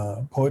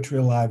 Poetry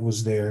Alive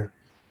was there.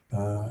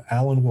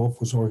 Alan Wolf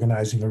was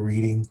organizing a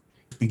reading,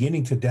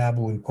 beginning to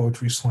dabble in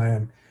Poetry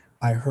Slam.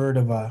 I heard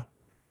of a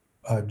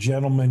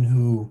gentleman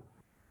who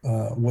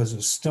was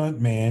a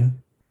stunt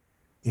man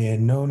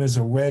and known as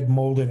a red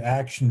molded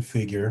action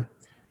figure.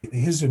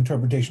 His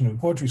interpretation of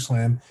Poetry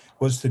Slam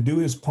was to do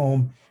his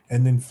poem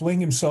and then fling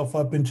himself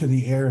up into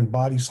the air and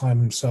body slam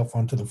himself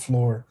onto the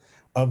floor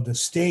of the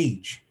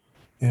stage.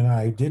 And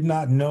I did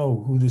not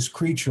know who this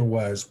creature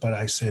was, but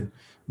I said,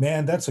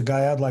 man, that's a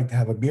guy I'd like to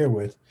have a beer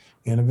with.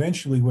 And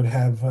eventually would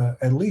have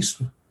at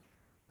least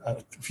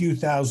a few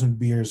thousand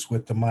beers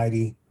with the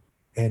mighty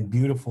and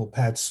beautiful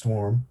Pat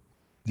Storm,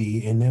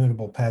 the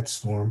inimitable Pat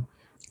Storm.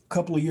 A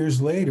couple of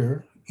years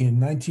later, in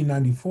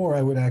 1994,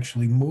 I would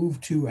actually move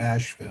to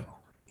Asheville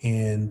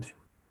and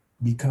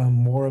become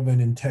more of an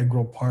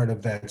integral part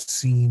of that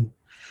scene.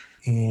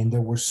 And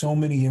there were so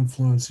many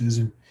influences.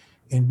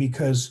 And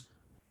because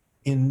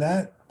in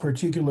that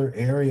particular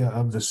area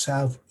of the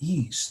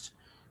Southeast,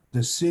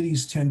 the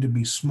cities tend to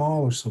be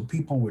smaller. So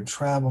people would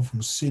travel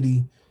from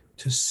city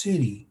to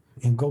city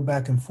and go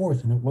back and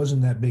forth. And it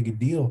wasn't that big a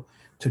deal.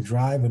 to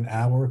drive an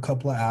hour, a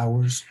couple of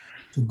hours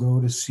to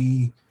go to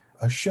see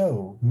a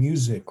show,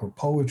 music or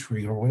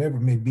poetry or whatever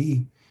it may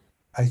be.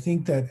 I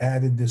think that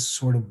added this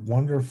sort of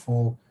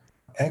wonderful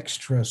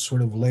extra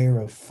sort of layer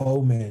of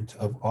foment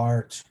of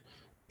art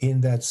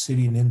in that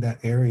city and in that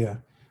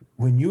area.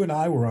 When you and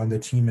I were on the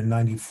team in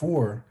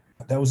 94,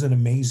 that was an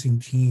amazing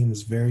team. It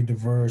was very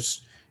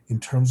diverse in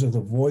terms of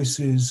the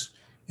voices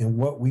and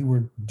what we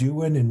were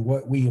doing and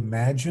what we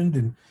imagined.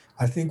 And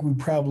I think we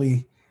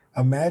probably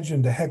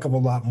imagined a heck of a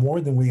lot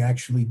more than we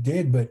actually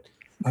did. But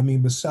I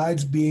mean,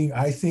 besides being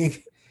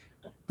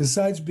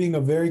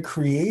a very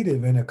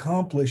creative and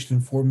accomplished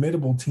and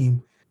formidable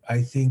team,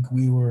 I think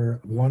we were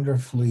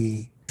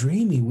wonderfully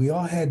dreamy. We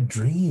all had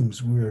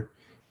dreams.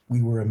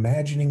 We were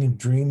imagining and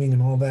dreaming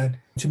and all that.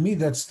 To me,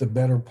 that's the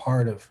better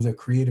part of the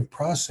creative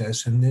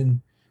process. And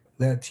then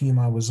that team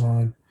I was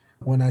on,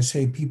 when I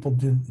say people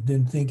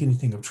didn't think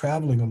anything of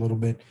traveling a little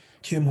bit,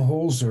 Kim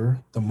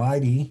Holzer, the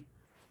mighty,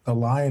 the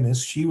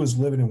lioness, she was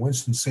living in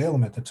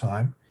Winston-Salem at the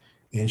time,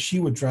 and she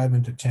would drive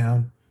into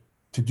town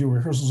to do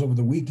rehearsals over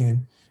the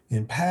weekend.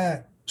 And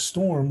Pat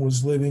Storm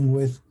was living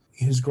with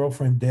his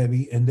girlfriend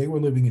Debbie, and they were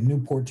living in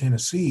Newport,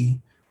 Tennessee,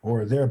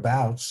 or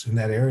thereabouts in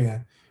that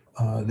area.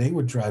 They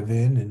would drive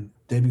in, and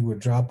Debbie would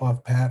drop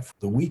off Pat for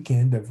the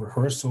weekend of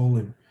rehearsal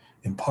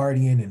and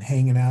partying and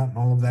hanging out and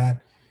all of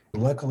that.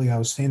 Luckily, I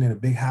was staying in a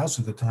big house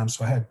at the time,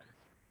 so I had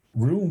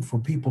room for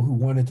people who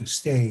wanted to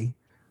stay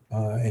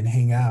and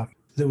hang out.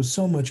 There was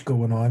so much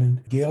going on,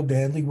 and Gail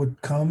Danley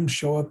would come,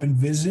 show up and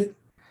visit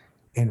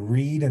and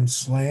read and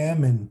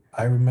slam. And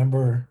I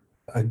remember,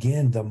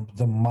 again,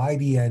 the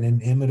mighty and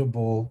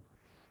inimitable,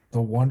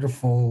 the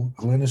wonderful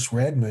Glennis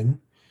Redmond.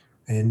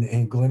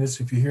 And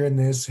Glennis, if you're hearing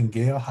this, and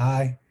Gail,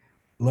 hi,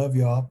 love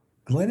y'all.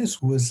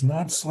 Glennis was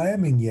not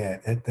slamming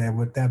yet at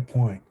that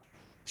point.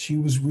 She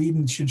was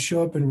reading, she'd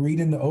show up and read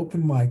in the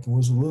open mic and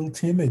was a little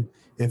timid,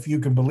 if you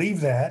can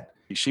believe that.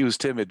 She was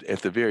timid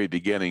at the very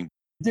beginning.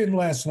 Didn't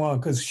last long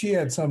because she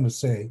had something to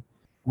say.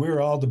 We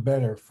were all the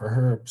better for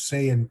her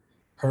saying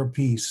her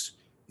piece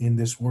in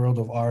this world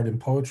of art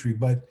and poetry.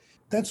 But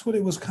that's what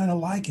it was kind of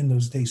like in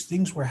those days.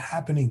 Things were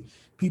happening.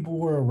 People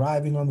were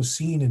arriving on the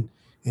scene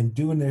and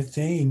doing their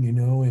thing,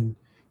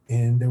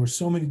 and there were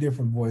so many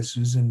different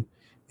voices. And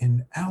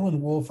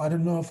Alan Wolf, I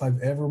don't know if I've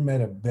ever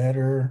met a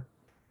better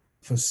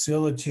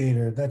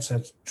facilitator. That's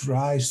a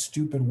dry,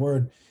 stupid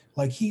word.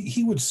 Like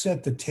he would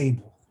set the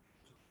table,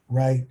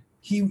 right?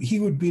 He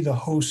would be the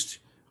host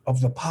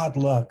of the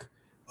potluck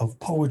of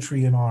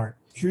poetry and art.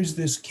 Here's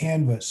this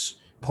canvas.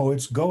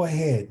 Poets, go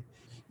ahead.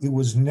 It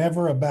was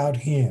never about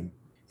him.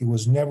 It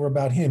was never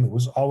about him. It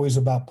was always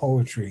about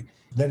poetry.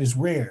 That is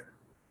rare.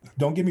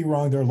 Don't get me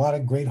wrong. There are a lot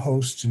of great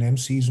hosts and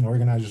MCs and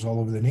organizers all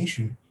over the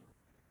nation.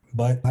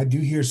 But I do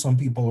hear some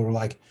people are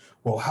like,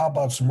 well, how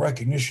about some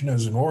recognition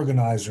as an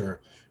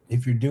organizer?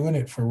 If you're doing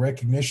it for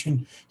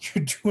recognition,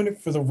 you're doing it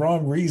for the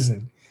wrong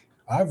reason.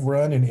 I've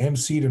run and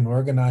MC'd and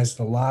organized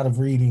a lot of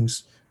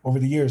readings over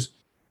the years.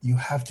 You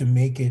have to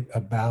make it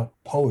about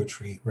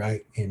poetry,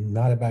 right? And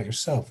not about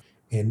yourself.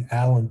 And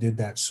Alan did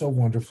that so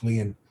wonderfully.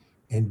 And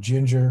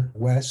Ginger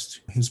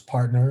West, his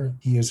partner,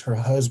 he is her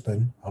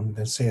husband. I'm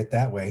going to say it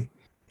that way.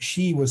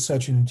 She was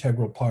such an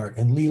integral part.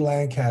 And Lee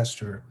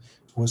Lancaster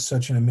was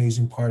such an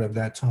amazing part of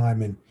that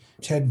time. And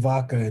Ted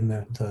Vaca and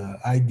the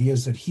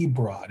ideas that he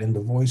brought and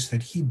the voice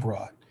that he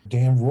brought.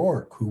 Dan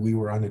Rourke, who we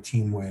were on a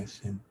team with.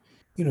 And,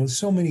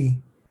 so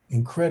many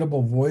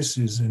incredible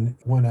voices. And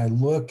when I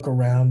look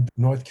around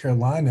North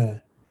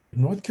Carolina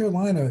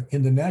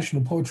in the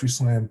National Poetry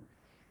Slam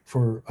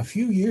for a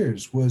few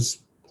years was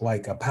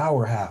like a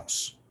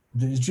powerhouse.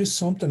 There's just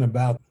something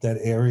about that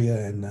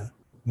area and the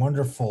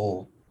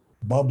wonderful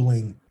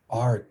bubbling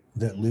art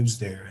that lives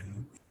there.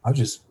 And I'm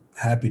just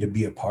happy to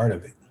be a part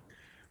of it.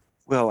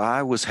 Well,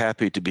 I was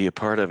happy to be a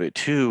part of it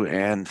too.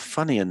 And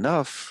funny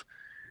enough,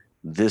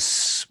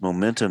 this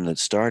momentum that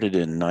started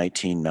in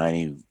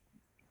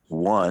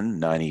 1991,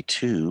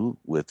 92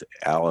 with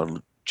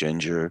Alan,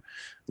 Ginger,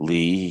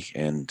 Lee,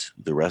 and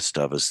the rest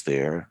of us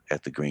there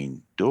at the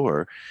Green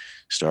Door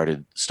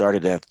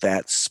started at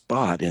that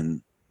spot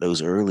in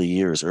those early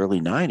years,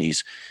 early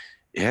 90s.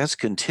 It has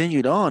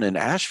continued on, and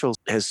Asheville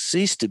has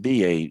ceased to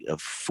be a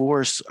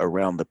force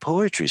around the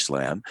poetry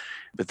slam,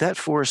 but that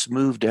force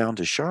moved down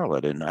to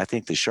Charlotte, and I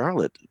think the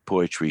Charlotte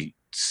poetry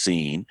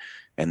scene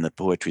and the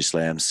poetry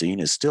slam scene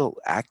is still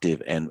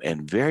active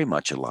and very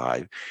much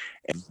alive.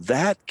 And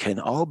that can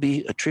all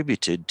be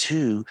attributed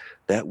to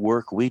that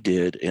work we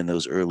did in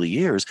those early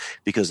years,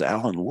 because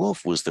Alan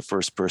Wolf was the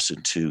first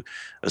person to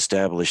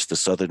establish the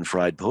Southern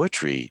Fried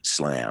Poetry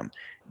Slam.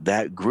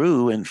 That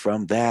grew, and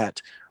from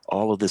that,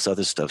 all of this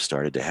other stuff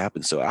started to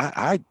happen. So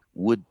I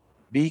would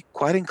be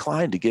quite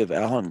inclined to give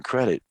Alan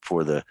credit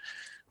for the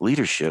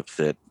leadership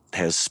that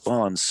has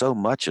spawned so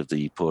much of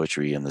the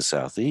poetry in the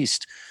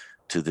Southeast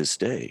to this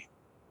day.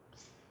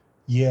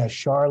 Yeah,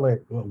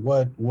 Charlotte,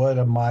 what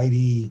a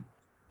mighty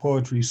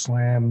poetry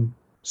slam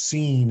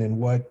scene, and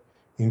what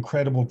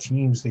incredible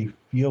teams they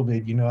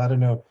fielded. I don't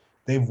know,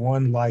 they've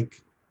won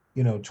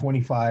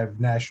 25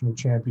 national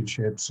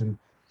championships, and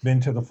been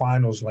to the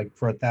finals like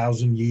for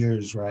 1,000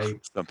 years, right?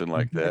 Something You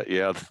like can't, that.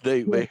 Yeah, they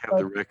you have the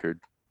can't record.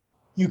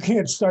 you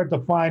can't start the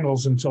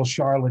finals until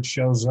Charlotte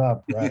shows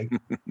up, right?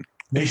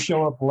 They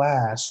show up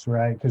last,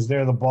 right? Because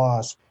they're the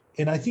boss.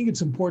 And I think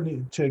it's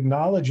important to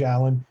acknowledge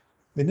Alan.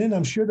 And then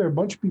I'm sure there are a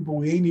bunch of people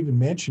we ain't even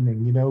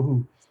mentioning,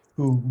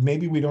 who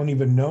maybe we don't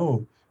even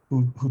know,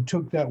 who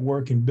took that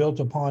work and built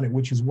upon it,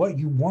 which is what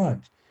you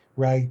want,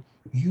 right?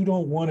 You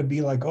don't want to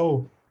be like,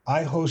 oh,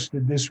 I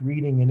hosted this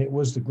reading and it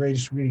was the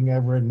greatest reading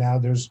ever, and now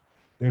there's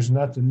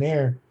nothing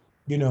there.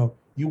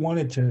 You want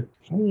it to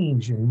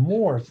change and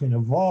morph and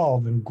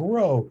evolve and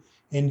grow,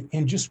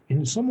 and just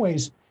in some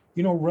ways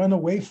run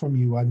away from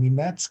you. I mean,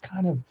 that's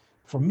kind of,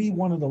 for me,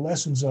 one of the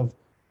lessons of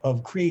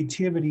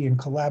creativity and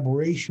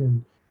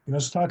collaboration. I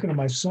was talking to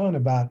my son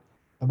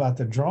about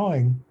the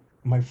drawing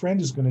my friend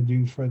is going to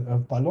do for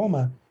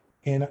Paloma,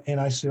 and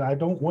I said I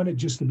don't want it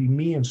just to be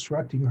me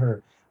instructing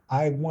her.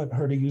 I want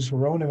her to use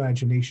her own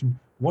imagination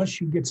once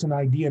she gets an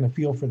idea and a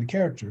feel for the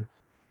character,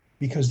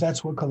 because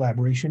that's what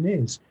collaboration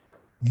is.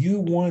 You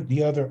want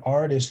the other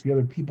artists, the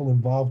other people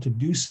involved to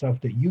do stuff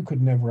that you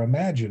could never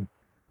imagine.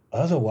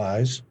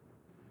 Otherwise,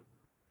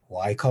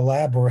 why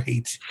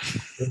collaborate?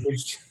 If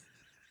it's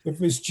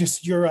if it's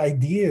just your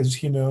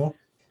ideas,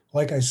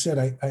 Like I said,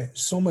 I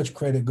so much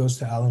credit goes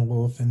to Alan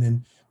Wolf, and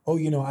then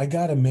I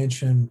gotta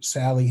mention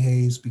Sally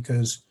Hayes,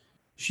 because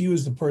she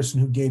was the person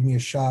who gave me a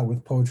shot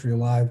with Poetry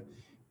Alive.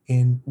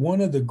 And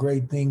one of the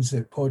great things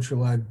that Poetry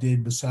Alive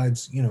did,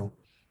 besides the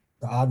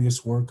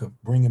obvious work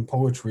of bringing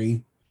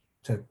poetry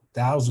to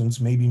thousands,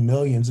 maybe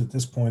millions at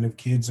this point, of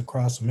kids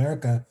across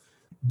America,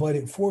 but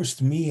it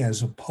forced me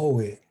as a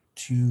poet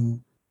to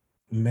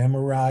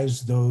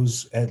memorize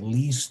those at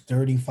least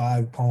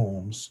 35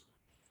 poems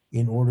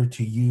in order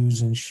to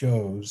use in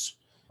shows.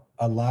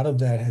 A lot of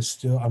that has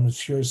still, I'm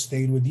sure,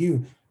 stayed with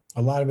you.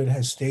 A lot of it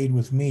has stayed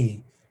with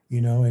me,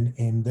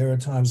 and there are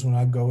times when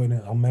I go in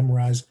and I'll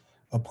memorize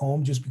a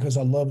poem just because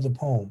I love the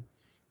poem.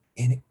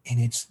 And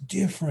it's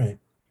different.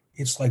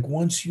 It's like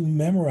once you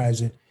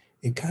memorize it,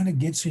 it kind of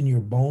gets in your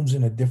bones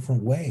in a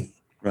different way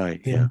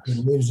Right. than it Yes.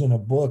 lives in a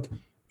book.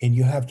 And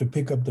you have to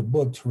pick up the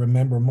book to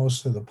remember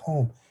most of the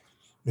poem.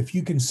 If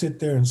you can sit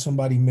there and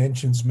somebody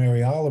mentions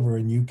Mary Oliver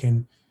and you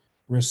can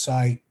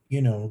recite,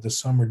 the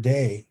summer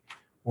day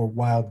or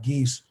wild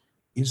geese,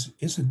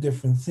 is a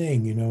different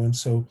thing, And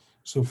so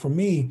for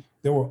me,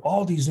 there were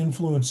all these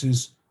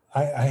influences.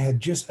 I had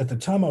just at the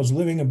time I was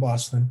living in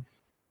Boston,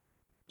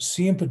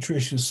 seeing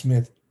Patricia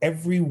Smith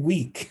every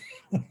week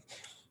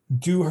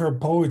do her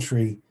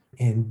poetry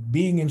and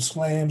being in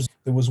slams.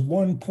 There was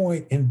one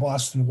point in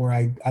Boston where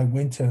I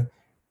went to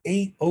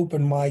 8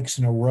 open mics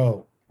in a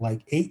row,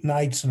 like 8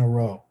 nights in a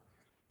row,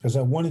 because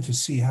I wanted to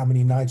see how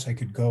many nights I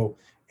could go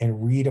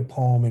and read a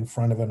poem in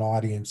front of an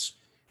audience.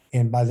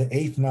 And by the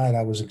eighth night,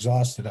 I was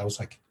exhausted. I was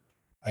like,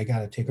 I got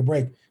to take a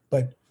break.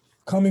 But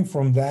coming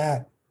from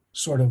that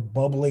sort of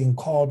bubbling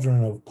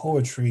cauldron of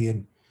poetry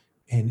and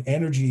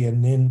energy,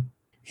 and then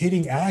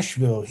hitting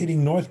Asheville,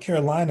 hitting North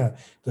Carolina,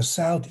 the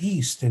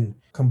Southeast, and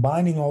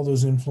combining all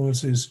those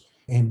influences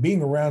and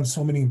being around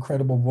so many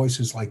incredible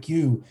voices like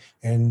you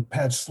and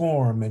Pat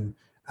Slorm and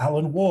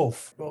Alan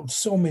Wolf,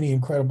 so many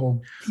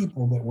incredible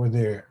people that were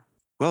there.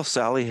 Well,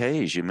 Sally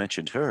Hayes, you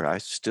mentioned her. I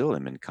still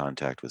am in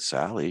contact with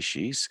Sally.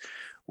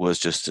 Was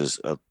just as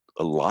a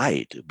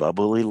light,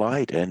 bubbly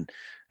light, and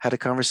had a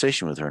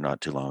conversation with her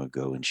not too long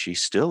ago, and she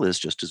still is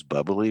just as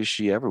bubbly as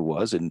she ever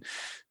was, and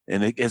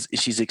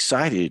she's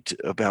excited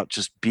about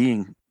just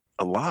being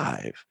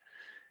alive.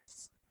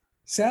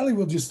 Sally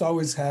will just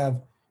always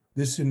have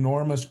this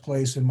enormous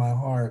place in my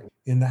heart.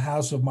 In the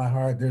house of my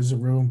heart, there's a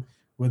room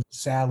with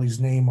Sally's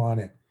name on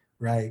it,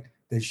 right?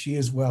 That she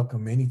is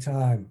welcome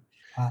anytime.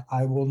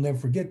 I will never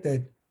forget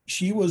that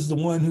she was the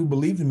one who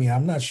believed in me.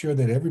 I'm not sure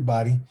that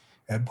everybody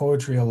at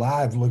Poetry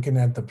Alive, looking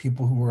at the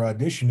people who were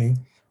auditioning,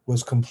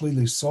 was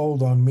completely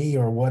sold on me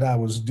or what I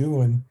was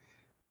doing.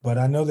 But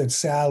I know that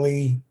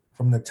Sally,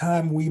 from the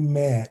time we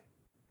met,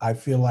 I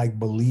feel like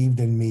believed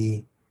in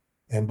me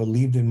and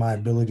believed in my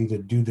ability to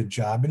do the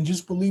job and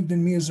just believed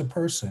in me as a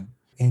person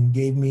and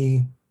gave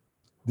me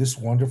this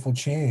wonderful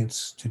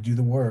chance to do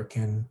the work.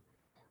 And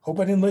hope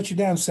I didn't let you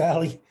down,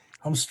 Sally.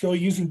 I'm still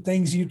using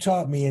things you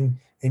taught me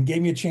and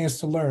gave me a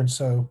chance to learn.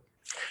 So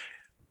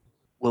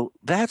Well,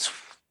 that's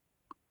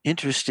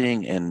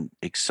interesting and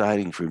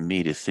exciting for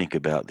me to think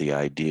about the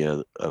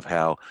idea of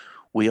how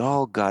we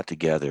all got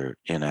together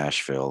in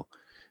Asheville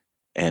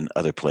and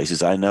other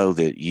places. I know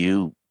that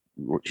you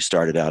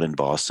started out in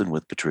Boston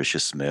with Patricia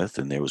Smith,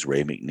 and there was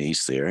Ray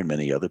McNeese there, and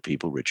many other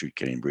people, Richard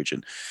Cambridge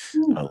and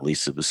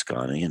Lisa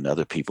Visconti, and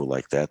other people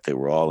like that. They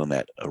were all in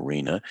that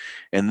arena.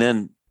 And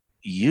then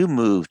you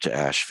moved to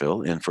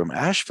Asheville, and from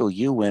Asheville,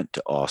 you went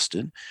to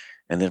Austin.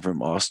 And then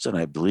from Austin,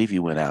 I believe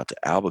you went out to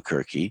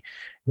Albuquerque.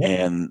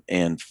 yep.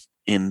 And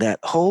in that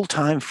whole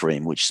time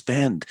frame, which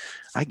spanned,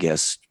 I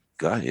guess,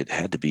 God, it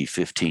had to be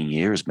 15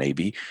 years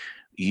maybe,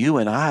 you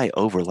and I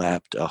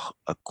overlapped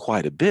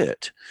quite a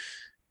bit.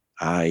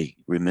 I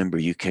remember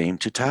you came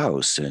to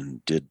Taos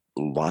and did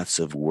lots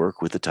of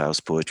work with the Taos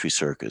Poetry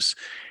Circus.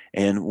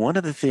 And one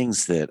of the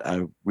things that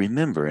I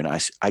remember, and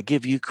I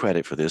give you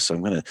credit for this, so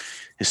I'm going to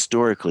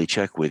historically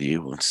check with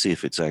you and see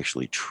if it's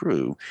actually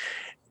true.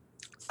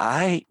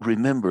 I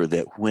remember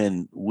that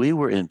when we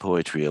were in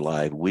Poetry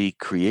Alive, we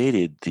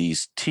created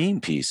these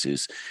team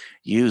pieces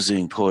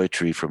using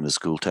poetry from the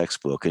school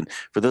textbook. And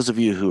for those of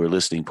you who are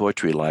listening,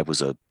 Poetry Alive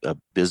was a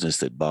business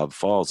that Bob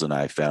Falls and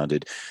I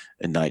founded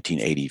in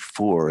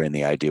 1984. And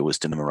the idea was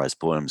to memorize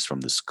poems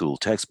from the school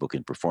textbook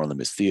and perform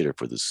them as theater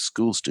for the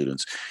school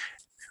students.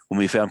 When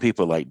we found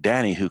people like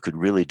Danny who could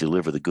really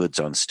deliver the goods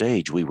on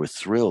stage, we were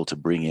thrilled to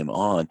bring him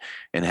on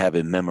and have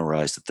him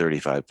memorize the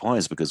 35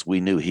 poems because we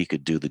knew he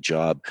could do the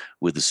job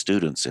with the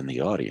students in the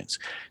audience.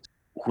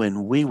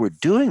 When we were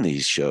doing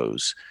these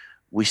shows,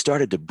 we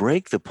started to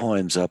break the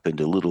poems up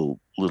into little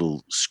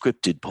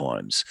scripted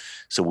poems.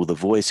 So with the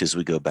voices,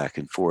 we go back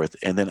and forth.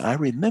 And then I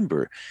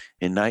remember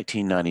in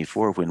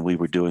 1994 when we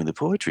were doing the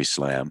Poetry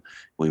Slam,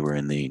 we were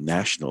in the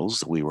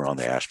Nationals, we were on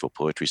the Asheville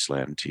Poetry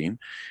Slam team.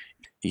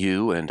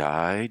 You and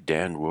I,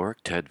 Dan Rourke,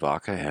 Ted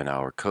Vaca, and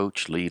our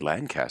coach Lee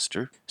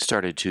Lancaster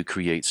started to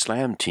create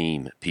slam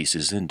team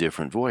pieces in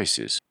different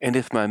voices. And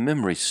if my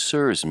memory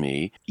serves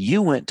me,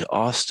 you went to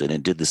Austin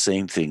and did the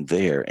same thing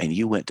there, and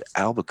you went to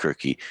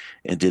Albuquerque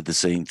and did the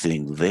same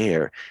thing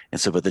there.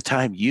 And so by the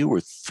time you were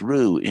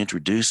through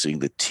introducing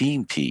the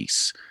team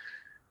piece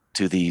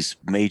to these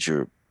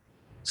major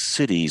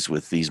cities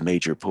with these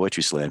major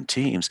poetry slam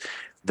teams,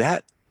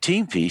 that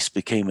team piece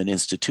became an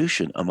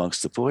institution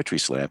amongst the poetry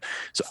slam.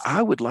 So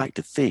I would like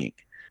to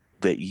think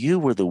that you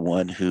were the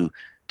one who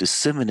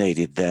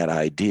disseminated that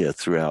idea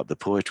throughout the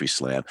poetry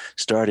slam,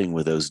 starting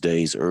with those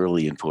days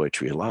early in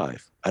Poetry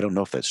Alive. I don't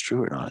know if that's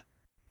true or not.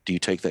 Do you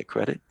take that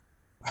credit?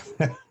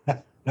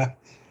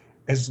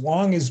 As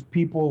long as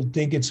people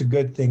think it's a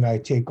good thing, I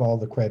take all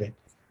the credit.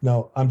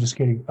 No, I'm just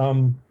kidding.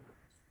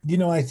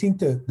 I think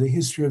the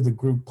history of the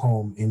group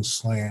poem in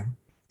slam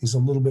is a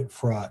little bit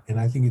fraught, and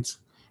I think it's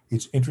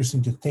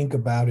interesting to think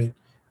about it.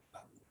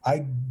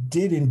 I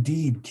did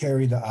indeed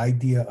carry the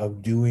idea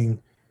of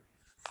doing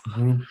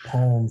group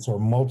poems or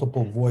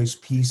multiple voice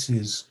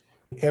pieces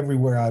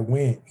everywhere I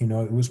went.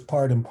 It was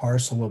part and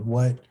parcel of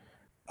what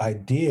I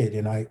did,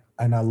 and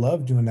I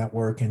love doing that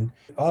work. And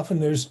often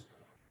there's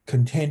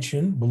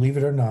contention, believe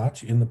it or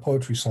not, in the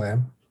poetry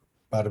slam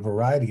about a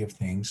variety of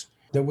things.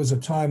 There was a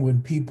time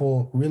when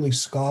people really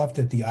scoffed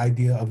at the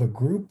idea of a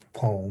group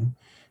poem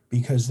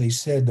because they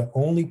said the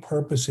only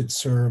purpose it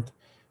served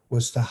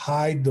was to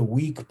hide the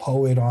weak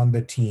poet on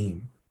the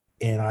team.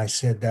 And I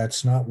said,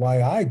 that's not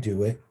why I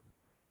do it.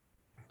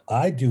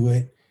 I do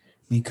it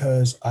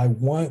because I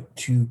want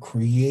to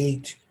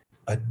create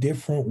a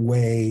different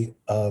way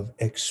of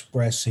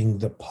expressing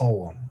the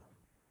poem.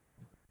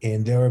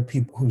 And there are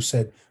people who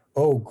said,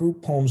 oh,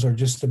 group poems are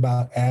just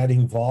about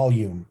adding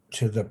volume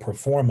to the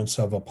performance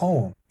of a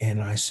poem.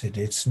 And I said,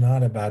 it's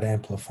not about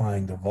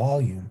amplifying the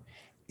volume.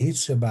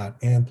 It's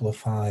about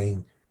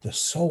amplifying the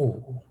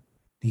soul,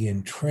 the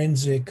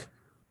intrinsic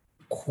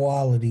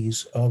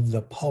qualities of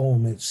the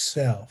poem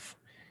itself.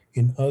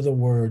 In other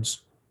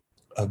words,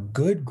 a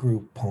good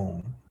group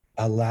poem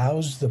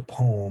allows the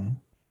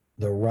poem,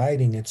 the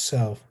writing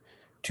itself,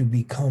 to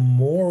become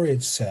more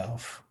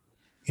itself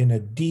in a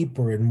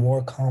deeper and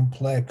more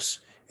complex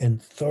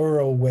and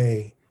thorough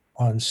way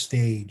on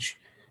stage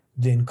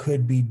than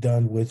could be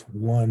done with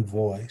one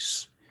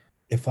voice.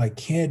 If I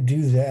can't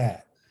do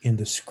that in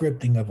the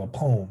scripting of a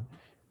poem,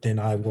 then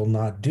I will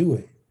not do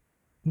it.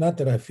 Not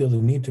that I feel the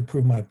need to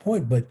prove my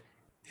point, but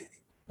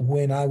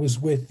when I was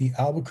with the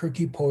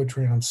Albuquerque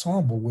Poetry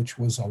Ensemble, which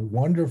was a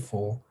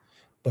wonderful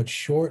but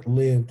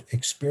short-lived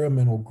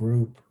experimental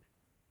group,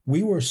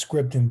 we were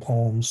scripting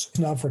poems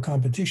not for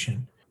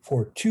competition,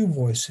 for two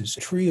voices,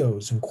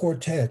 trios and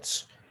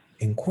quartets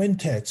and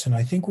quintets. And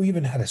I think we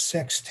even had a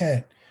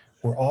sextet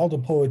where all the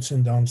poets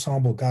in the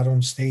ensemble got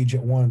on stage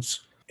at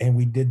once and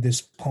we did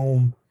this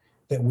poem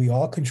that we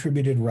all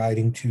contributed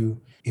writing to.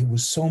 It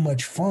was so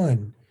much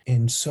fun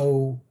and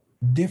so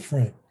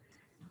different.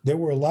 There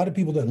were a lot of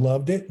people that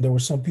loved it. There were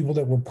some people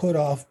that were put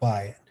off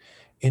by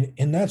it.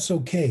 And that's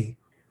okay.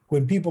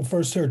 When people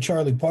first heard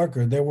Charlie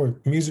Parker, there were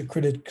music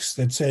critics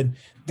that said,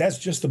 that's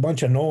just a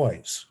bunch of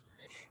noise.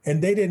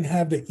 And they didn't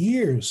have the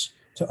ears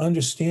to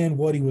understand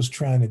what he was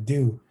trying to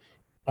do.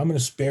 I'm going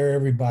to spare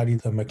everybody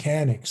the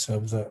mechanics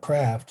of the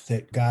craft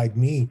that guide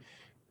me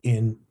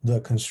in the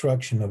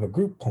construction of a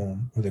group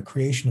poem or the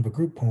creation of a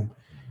group poem.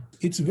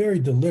 It's very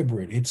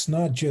deliberate. It's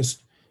not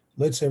just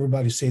let's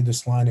everybody say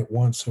this line at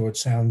once so it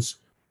sounds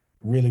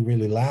really,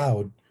 really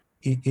loud.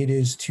 It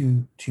is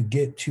to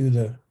get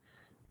to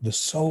the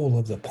soul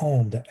of the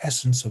poem, the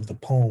essence of the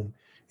poem,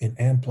 and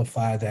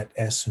amplify that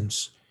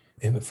essence.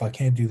 If I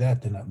can't do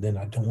that, then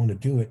I don't want to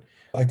do it.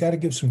 I got to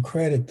give some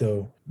credit,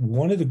 though.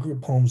 One of the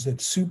group poems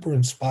that super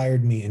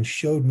inspired me and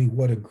showed me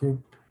what a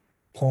group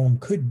poem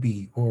could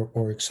be,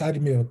 or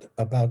excited me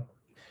about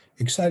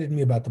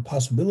the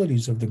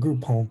possibilities of the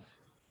group poem,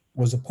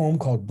 was a poem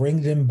called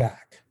 "Bring Them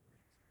Back"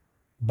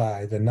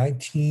 by the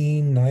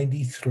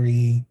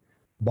 1993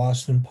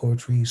 Boston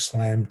Poetry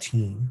Slam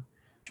team,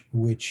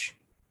 which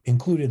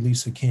included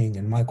Lisa King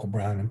and Michael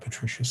Brown and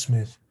Patricia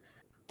Smith.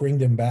 Bring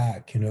them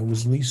back. It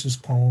was Lisa's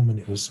poem, and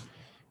it was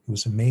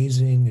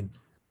amazing,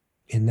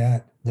 and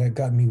that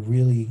got me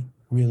really,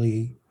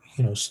 really,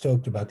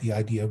 stoked about the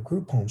idea of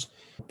group poems.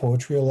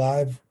 Poetry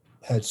Alive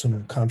had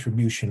some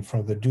contribution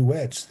from the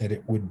duets that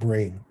it would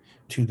bring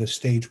to the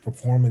stage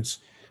performance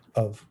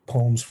of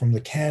poems from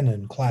the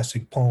canon,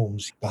 classic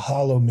poems, The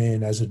Hollow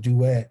Men as a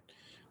duet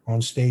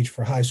on stage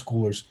for high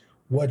schoolers.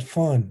 What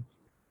fun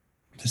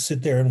to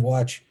sit there and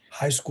watch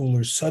high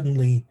schoolers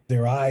suddenly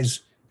their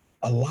eyes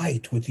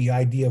alight with the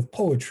idea of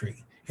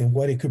poetry and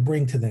what it could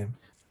bring to them.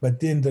 But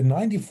then the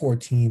 94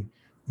 team,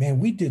 man,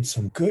 we did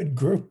some good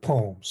group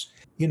poems.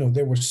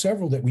 There were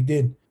several that we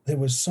did. There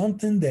was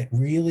something that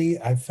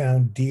really I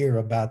found dear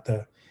about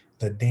the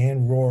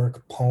Dan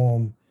Rourke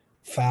poem,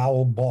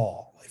 Foul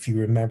Ball, if you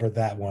remember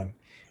that one,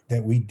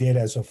 that we did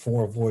as a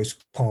 4-voice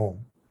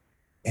poem.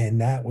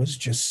 And that was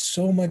just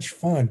so much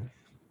fun.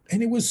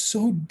 And it was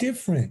so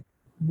different.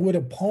 Would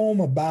a poem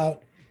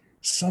about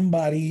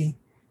somebody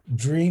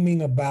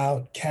dreaming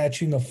about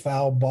catching a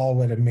foul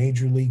ball at a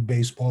Major League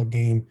Baseball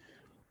game,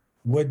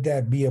 would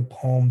that be a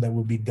poem that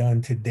would be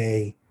done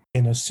today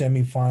in a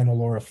semifinal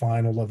or a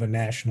final of a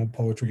National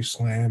Poetry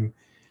Slam?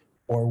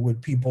 Or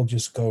would people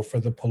just go for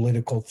the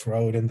political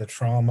throat and the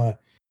trauma,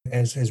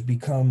 as has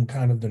become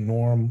kind of the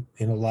norm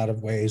in a lot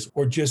of ways?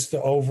 Or just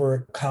the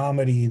over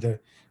comedy, the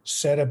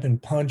setup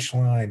and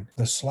punchline,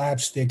 the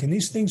slapstick? And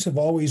these things have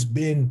always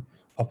been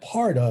a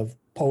part of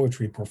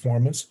poetry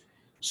performance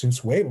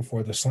since way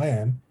before the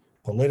slam.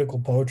 Political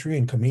poetry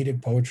and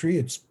comedic poetry,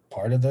 it's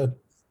part of the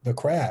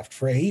craft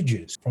for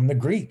ages, from the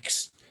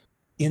Greeks.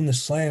 In the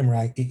slam,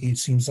 right, it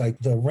seems like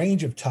the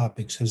range of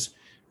topics has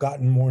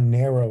gotten more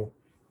narrow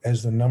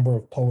as the number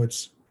of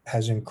poets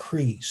has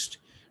increased,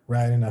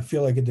 right? And I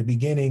feel like at the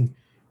beginning,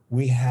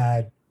 we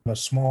had a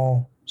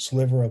small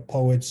sliver of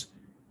poets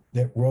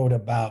that wrote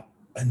about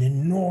an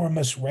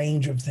enormous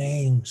range of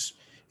things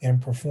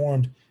and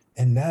performed.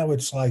 And now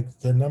it's like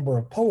the number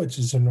of poets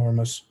is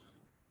enormous,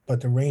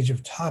 but the range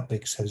of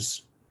topics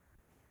has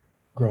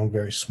grown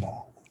very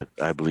small.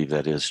 I believe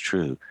that is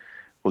true.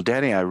 Well,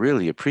 Danny, I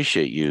really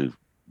appreciate you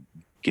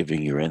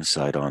giving your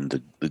insight on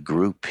the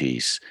group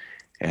piece.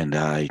 And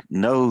I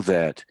know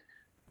that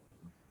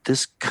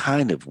this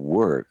kind of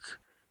work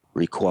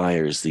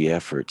requires the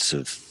efforts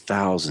of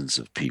thousands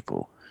of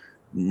people.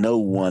 No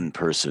one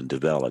person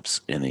develops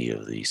any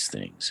of these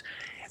things.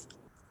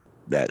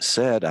 That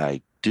said,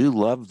 I do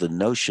love the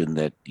notion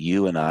that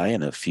you and I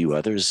and a few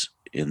others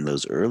in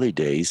those early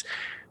days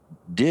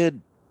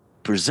did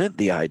present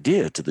the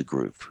idea to the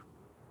group.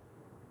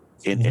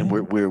 And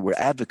we're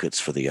advocates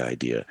for the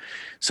idea.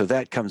 So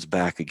that comes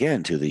back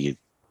again to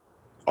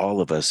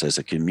all of us as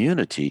a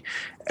community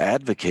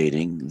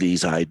advocating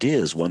these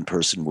ideas. One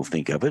person will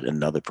think of it,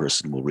 another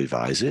person will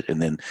revise it,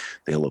 and then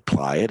they'll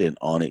apply it, and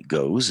on it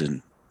goes,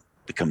 and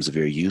becomes a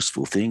very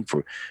useful thing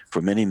for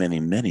many,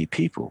 many, many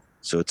people.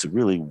 So it's a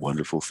really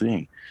wonderful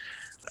thing.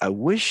 I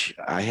wish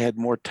I had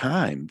more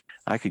time.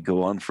 I could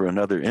go on for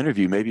another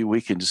interview. Maybe we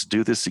can just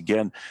do this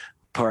again,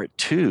 part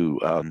 2,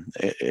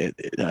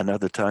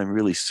 another time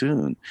really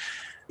soon.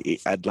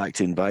 I'd like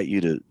to invite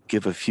you to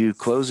give a few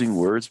closing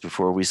words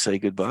before we say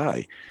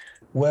goodbye.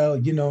 Well,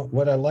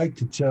 what I like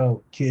to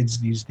tell kids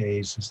these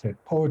days is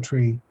that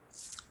poetry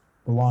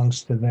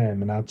belongs to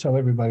them. And I'll tell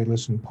everybody,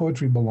 listen,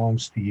 poetry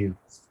belongs to you.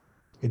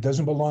 It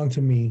doesn't belong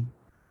to me,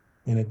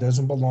 and it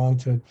doesn't belong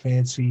to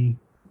fancy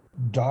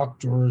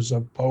doctors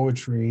of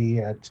poetry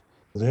at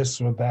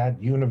this or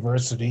that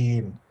university.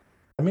 And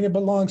I mean, it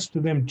belongs to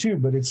them too,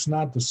 but it's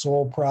not the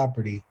sole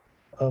property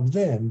of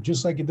them,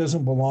 just like it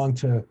doesn't belong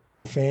to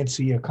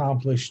fancy,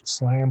 accomplished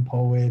slam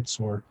poets,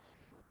 or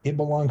it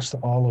belongs to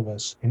all of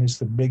us. And it's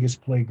the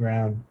biggest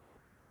playground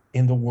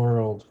in the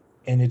world.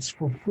 And it's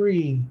for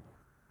free.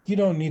 You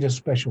don't need a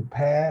special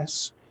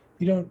pass.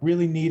 You don't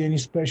really need any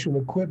special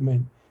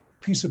equipment.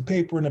 A piece of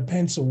paper and a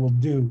pencil will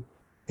do,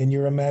 and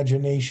your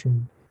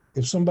imagination.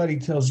 If somebody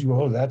tells you,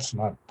 oh, that's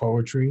not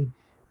poetry,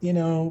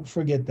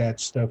 forget that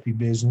stuffy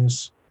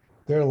business.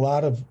 There are a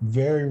lot of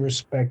very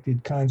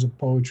respected kinds of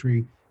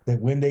poetry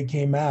that when they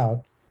came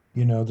out,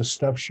 the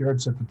stuffed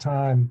shirts at the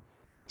time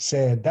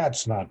said,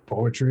 that's not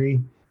poetry.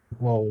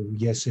 Well,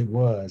 yes, it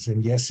was.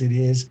 And yes, it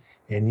is.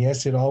 And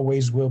yes, it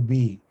always will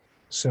be.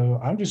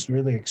 So I'm just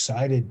really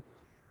excited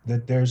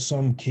that there's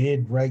some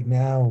kid right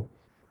now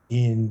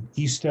in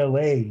East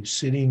LA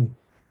sitting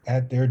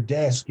at their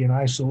desk in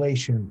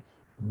isolation,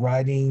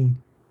 writing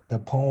the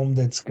poem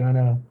that's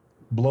gonna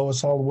blow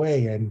us all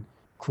away and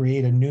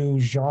create a new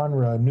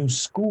genre, a new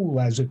school,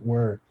 as it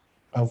were,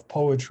 of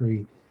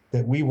poetry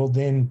that we will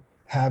then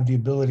have the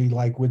ability,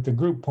 like with the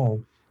group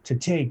poem, to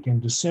take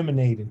and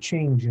disseminate and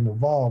change and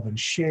evolve and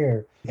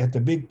share at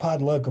the big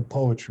potluck of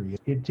poetry.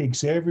 It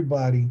takes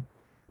everybody,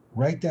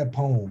 write that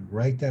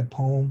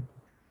poem,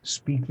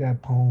 speak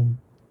that poem.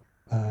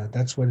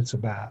 That's what it's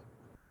about.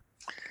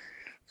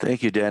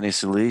 Thank you, Danny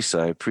Solis.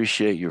 I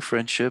appreciate your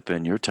friendship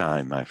and your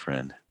time, my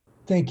friend.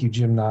 Thank you,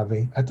 Jim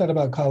Navé. I thought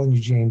about calling you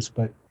James,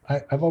 but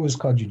I've always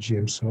called you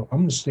Jim, so I'm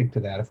going to stick to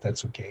that if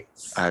that's okay.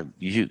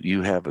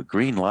 You have a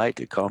green light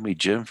to call me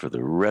Jim for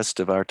the rest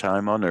of our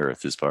time on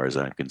Earth, as far as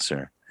I'm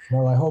concerned.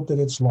 Well, I hope that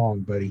it's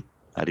long, buddy.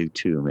 I do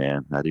too,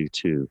 man. I do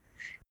too.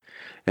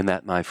 And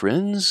that, my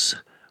friends,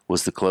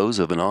 was the close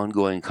of an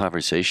ongoing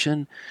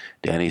conversation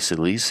Danny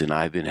Solis and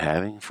I have been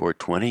having for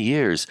 20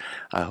 years.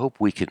 I hope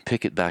we can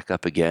pick it back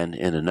up again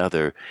in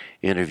another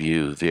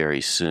interview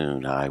very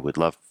soon. I would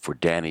love for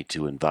Danny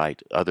to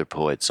invite other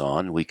poets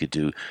on. We could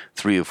do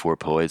 3 or 4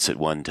 poets at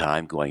one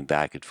time, going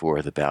back and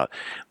forth about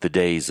the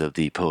days of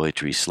the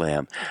Poetry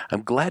Slam.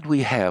 I'm glad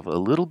we have a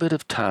little bit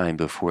of time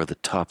before the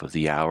top of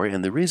the hour,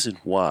 and the reason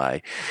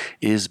why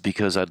is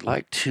because I'd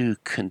like to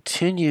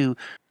continue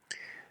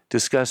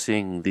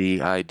discussing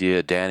the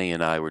idea Danny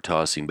and I were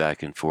tossing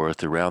back and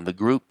forth around the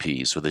group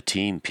piece or the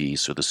team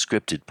piece or the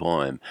scripted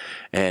poem.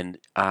 And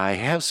I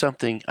have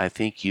something I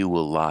think you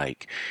will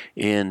like.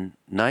 In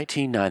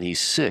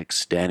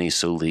 1996, Danny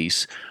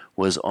Solis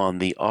was on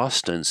the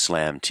Austin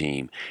Slam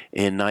team.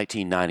 In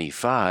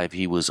 1995,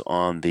 he was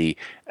on the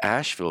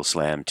Asheville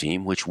Slam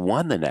team, which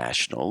won the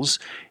Nationals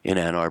in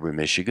Ann-Arbor,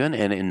 Michigan.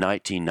 And in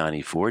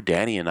 1994,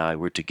 Danny and I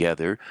were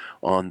together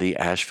on the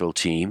Asheville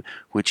team,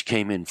 which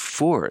came in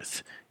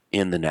 4th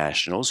in the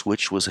Nationals,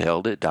 which was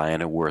held at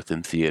Diana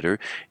Wortham Theater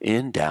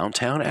in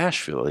downtown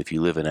Asheville. If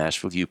you live in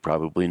Asheville, you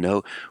probably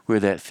know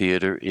where that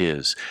theater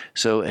is.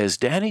 So as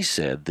Danny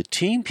said, the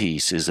team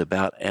piece is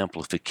about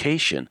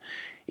amplification.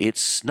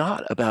 It's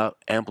not about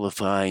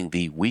amplifying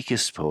the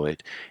weakest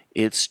poet.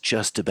 It's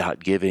just about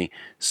giving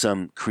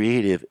some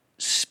creative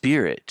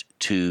spirit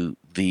to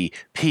the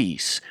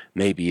piece.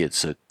 Maybe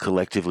it's a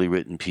collectively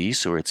written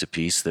piece, or it's a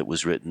piece that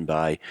was written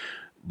by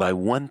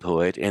one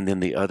poet, and then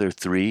the other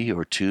 3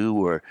 or 2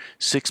 or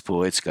 6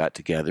 poets got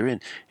together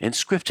and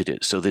scripted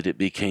it so that it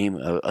became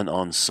an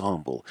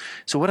ensemble.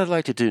 So what I'd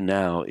like to do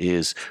now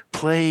is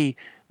play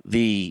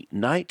the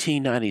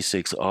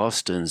 1996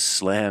 Austin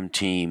Slam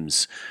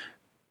team's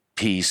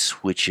piece,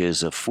 which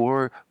is a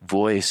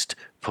 4-voiced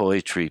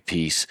poetry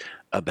piece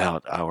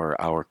about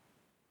our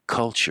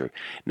culture.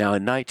 Now,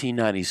 in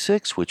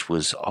 1996, which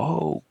was,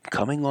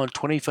 coming on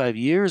 25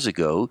 years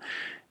ago,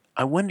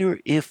 I wonder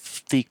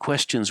if the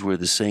questions were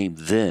the same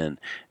then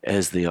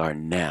as they are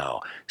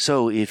now.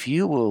 So if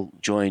you will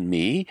join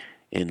me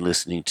in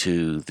listening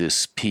to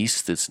this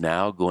piece that's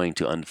now going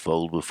to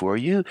unfold before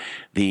you,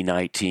 the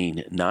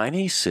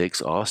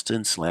 1996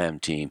 Austin Slam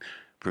team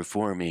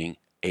performing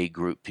a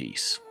group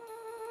piece.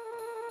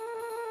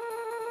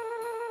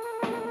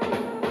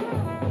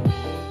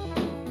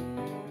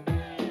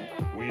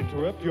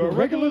 Interrupt your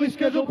regularly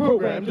scheduled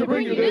program to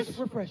bring you this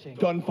refreshing,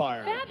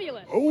 gunfire,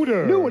 fabulous,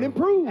 odor, new and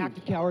improved, act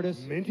of cowardice,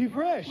 minty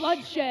fresh,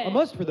 bloodshed, a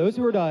must for those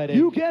who are dieting.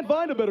 You can't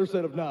find a better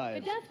set of the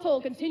knives. death toll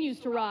continues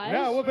to rise.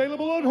 Now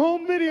available on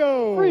home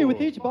video. Free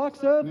with each box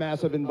of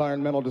massive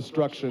environmental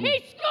destruction.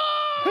 He scored!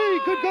 He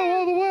could go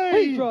all the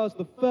way. He draws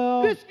the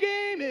foul. This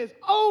game is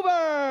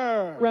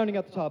over. Rounding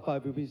out the top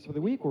 5 movies for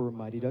the week were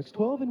Mighty Ducks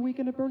 12 and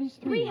Weekend at Bernie's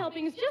 3. 3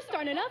 helpings just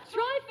aren't enough.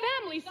 Try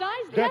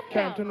family-sized Death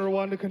count. count in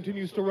Rwanda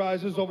continues to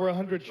rise as over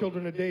 100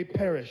 children a day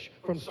perish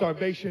from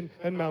starvation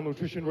and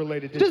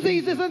malnutrition-related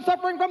diseases and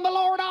suffering from the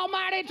Lord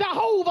Almighty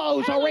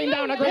Jehovah, so rain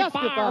down a great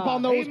fire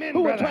upon those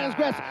who would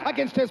transgress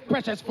against his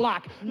precious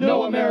flock.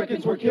 No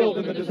Americans were killed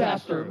in the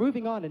disaster.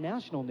 Moving on to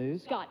national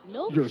news. Got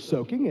milk? You're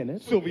soaking in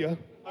it. Sylvia,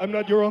 I'm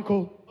not your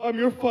uncle. I'm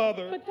your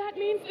father. But that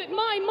means that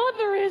my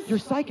mother is... Your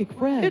psychic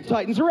friend. It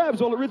tightens your abs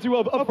while it rids you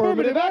of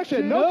affirmative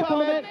action. No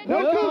comment.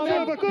 No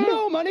comment.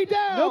 No money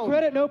down. No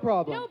credit, no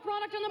problem. No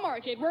product on the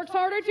market. Works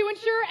harder to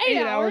ensure 8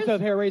 hours of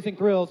hair-raising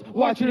thrills.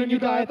 Watch it and you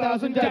die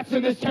 1,000 deaths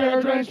in this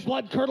terror-drenched,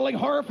 blood-curdling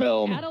horror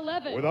film. At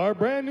 11. With our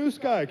brand new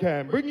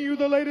Skycam, bringing you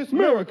the latest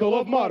miracle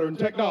of modern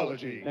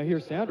technology. Now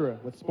here's Sandra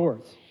with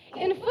sports.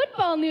 In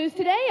football news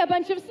today, a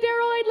bunch of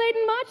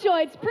steroid-laden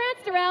machoids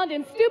pranced around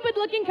in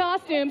stupid-looking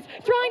costumes,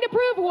 trying to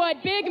prove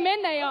what big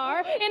men they are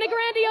in a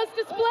grandiose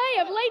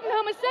display of latent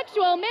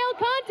homosexual, male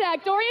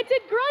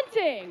contact-oriented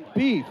grunting.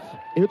 Beef.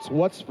 It's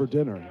what's for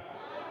dinner.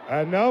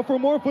 And now for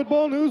more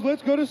football news,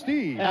 let's go to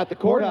Steve. At the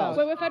courthouse.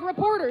 So we've had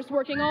reporters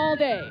working all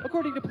day.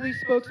 According to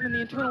police spokesman, the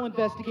internal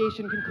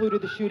investigation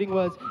concluded the shooting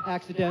was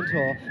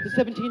accidental. The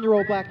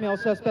 17-year-old black male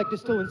suspect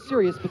is still in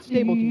serious but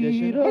stable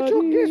condition. But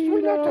your guests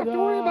will not have to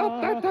worry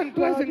about that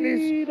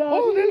unpleasantness.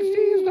 All they'll see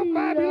is the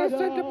fabulous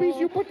centerpiece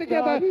you put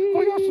together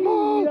for your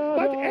small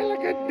but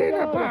elegant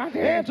dinner party.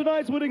 And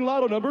tonight's winning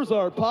lotto numbers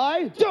are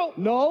pi, Joe,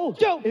 null,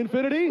 Joe,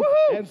 infinity,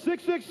 woohoo, and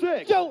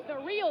 666. Joe. The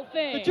real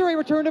thing. The jury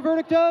returned a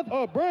verdict of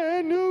A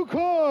brand new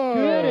car.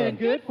 good and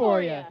good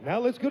for you. Now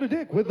let's go to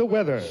Dick with the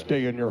weather.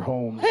 Stay in your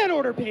homes. And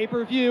order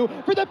pay-per-view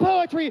for the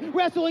Poetry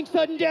Wrestling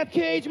Sudden Death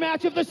Cage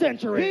match of the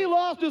century. He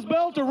lost his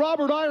belt to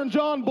Robert Iron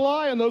John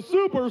Bly in the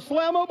Super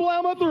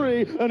Slamma-Blamma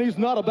 3, and he's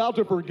not about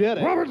to forget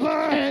it. Robert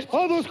Bly!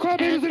 All those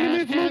crybabies in the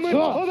mid-movement,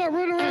 all that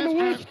running around the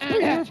woods,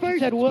 in your face,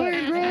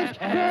 playing drums,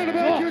 crying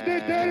about your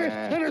dead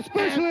daddy, and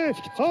especially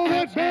all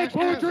that bad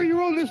poetry you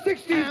wrote in the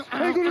 60s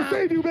ain't gonna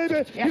save you,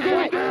 baby. You're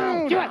going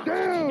down,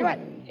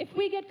 down. If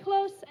we get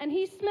close and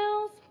he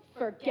smells,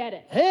 Forget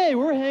it. Hey,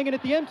 we're hanging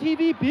at the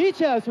MTV Beach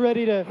House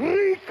ready to...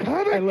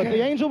 And let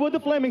the angel with the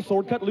flaming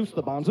sword cut loose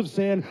the bonds of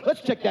sin.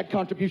 Let's check that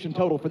contribution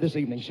total for this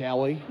evening,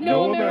 shall we?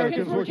 No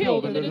Americans were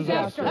killed in the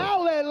disaster.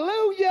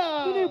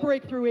 Hallelujah! The new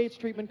breakthrough AIDS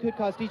treatment could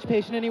cost each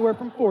patient anywhere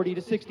from $40,000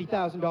 to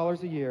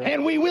 $60,000 a year.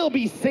 And we will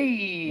be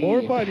saved.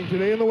 More fighting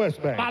today in the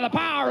West Bank. By the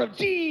power of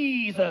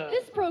Jesus.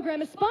 This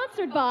program is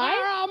sponsored by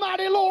Our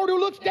almighty Lord who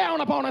looks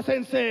down upon us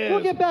and says...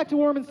 We'll get back to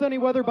warm and sunny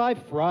weather by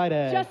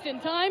Friday. Just in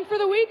time for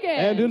the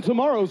weekend. And in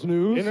tomorrow's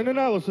news... In an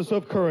analysis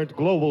of current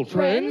global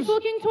Trends trends,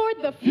 looking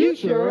toward the Future,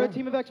 future. a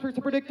team of experts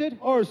have predicted.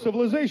 our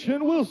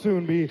civilization will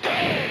soon be...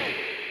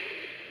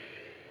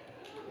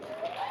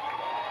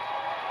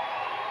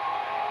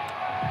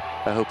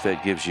 I hope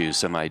that gives you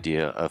some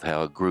idea of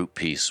how a group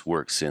piece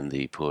works in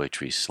the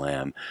Poetry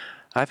Slam.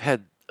 I've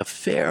had a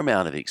fair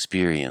amount of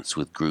experience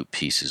with group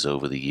pieces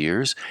over the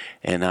years,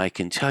 and I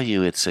can tell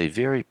you it's a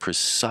very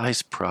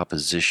precise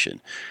proposition.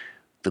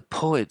 The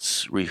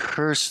poets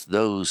rehearse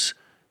those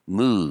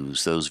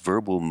moves, those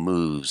verbal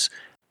moves,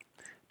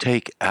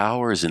 take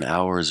hours and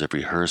hours of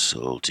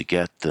rehearsal to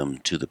get them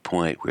to the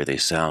point where they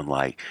sound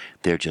like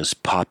they're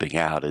just popping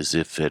out as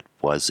if it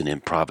was an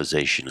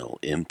improvisational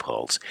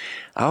impulse.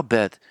 I'll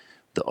bet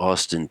the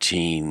Austin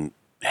team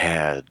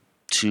had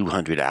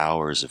 200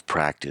 hours of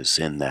practice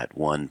in that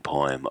one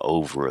poem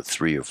over a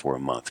 3 or 4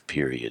 month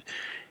period.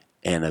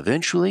 And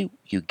eventually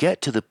you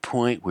get to the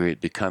point where it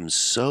becomes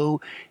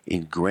so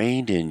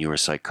ingrained in your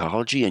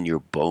psychology and your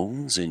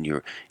bones and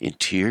your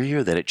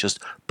interior that it just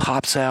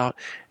pops out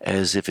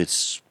as if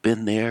it's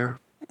been there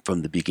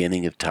from the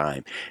beginning of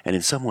time. And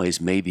in some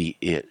ways, maybe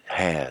it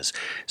has.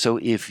 So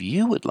if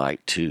you would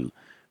like to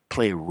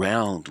play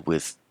around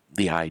with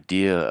the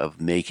idea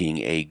of making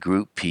a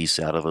group piece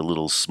out of a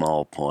little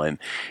small poem,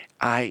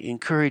 I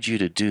encourage you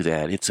to do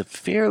that. It's a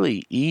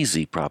fairly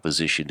easy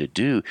proposition to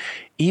do.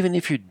 Even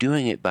if you're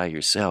doing it by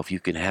yourself, you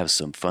can have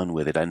some fun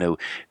with it. I know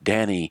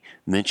Danny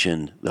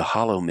mentioned the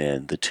Hollow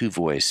Men, the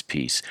two-voice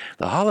piece.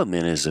 The Hollow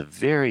Men is a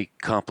very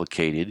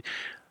complicated,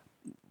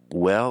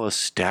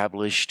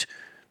 well-established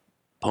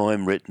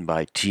poem written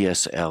by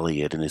T.S.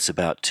 Eliot, and it's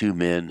about two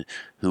men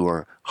who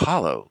are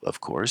hollow, of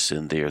course,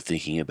 and they are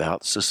thinking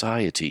about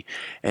society.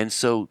 And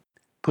so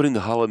putting the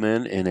Hollow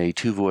Men in a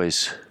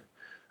two-voice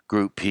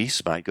group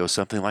piece might go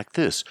something like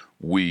this.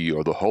 We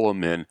are the hollow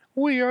men,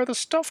 we are the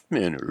stuffed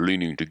men,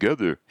 leaning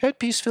together,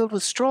 headpiece filled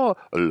with straw.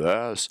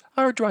 Alas,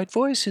 our dried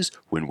voices,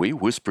 when we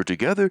whisper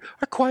together,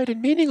 are quiet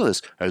and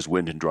meaningless, as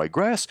wind in dry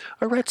grass,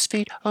 or rat's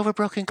feet over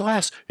broken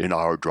glass. In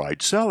our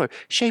dried cellar,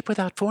 shape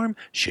without form,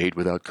 shade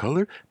without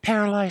color,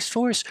 paralyzed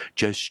force,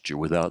 gesture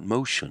without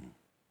motion.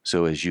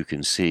 So as you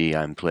can see,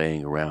 I'm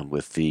playing around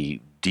with the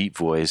deep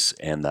voice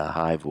and the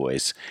high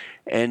voice,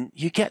 and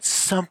you get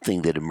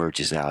something that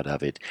emerges out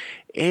of it.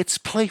 It's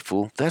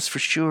playful, that's for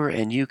sure,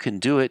 and you can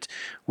do it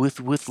with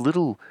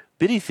little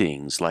bitty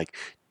things like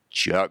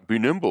Jack be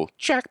nimble,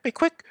 Jack be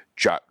quick,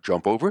 Jack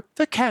jump over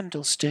the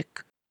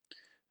candlestick.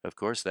 Of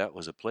course, that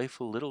was a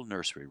playful little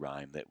nursery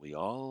rhyme that we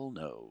all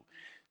know.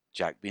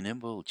 Jack be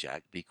nimble,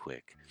 Jack be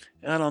quick.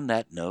 And on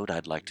that note,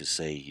 I'd like to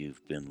say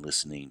you've been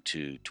listening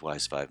to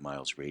Twice 5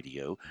 Miles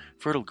Radio,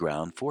 fertile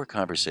ground for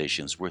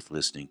conversations worth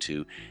listening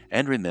to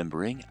and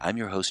remembering. I'm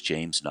your host,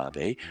 James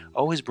Navé,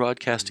 always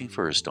broadcasting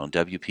first on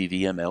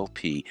WPVM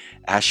LP,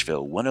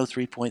 Asheville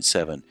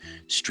 103.7,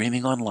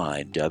 streaming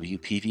online,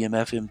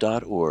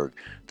 WPVMFM.org,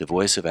 the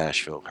voice of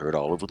Asheville, heard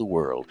all over the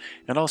world,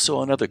 and also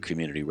on other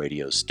community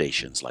radio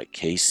stations like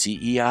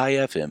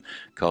KCEI-FM,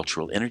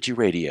 Cultural Energy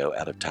Radio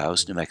out of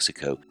Taos, New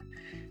Mexico.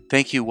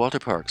 Thank you, Walter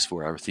Parks,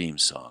 for our theme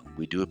song.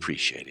 We do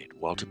appreciate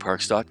it.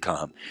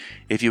 WalterParks.com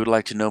if you would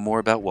like to know more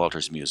about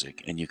Walter's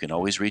music, and you can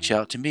always reach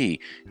out to me,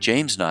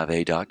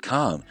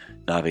 JamesNavé.com.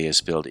 Navé is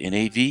spelled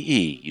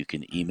N-A-V-E. You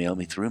can email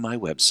me through my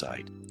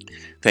website.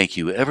 Thank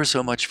you ever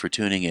so much for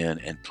tuning in,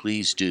 and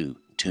please do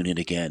tune in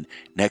again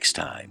next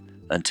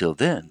time. Until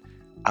then,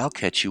 I'll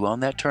catch you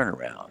on that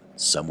turnaround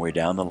somewhere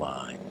down the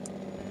line.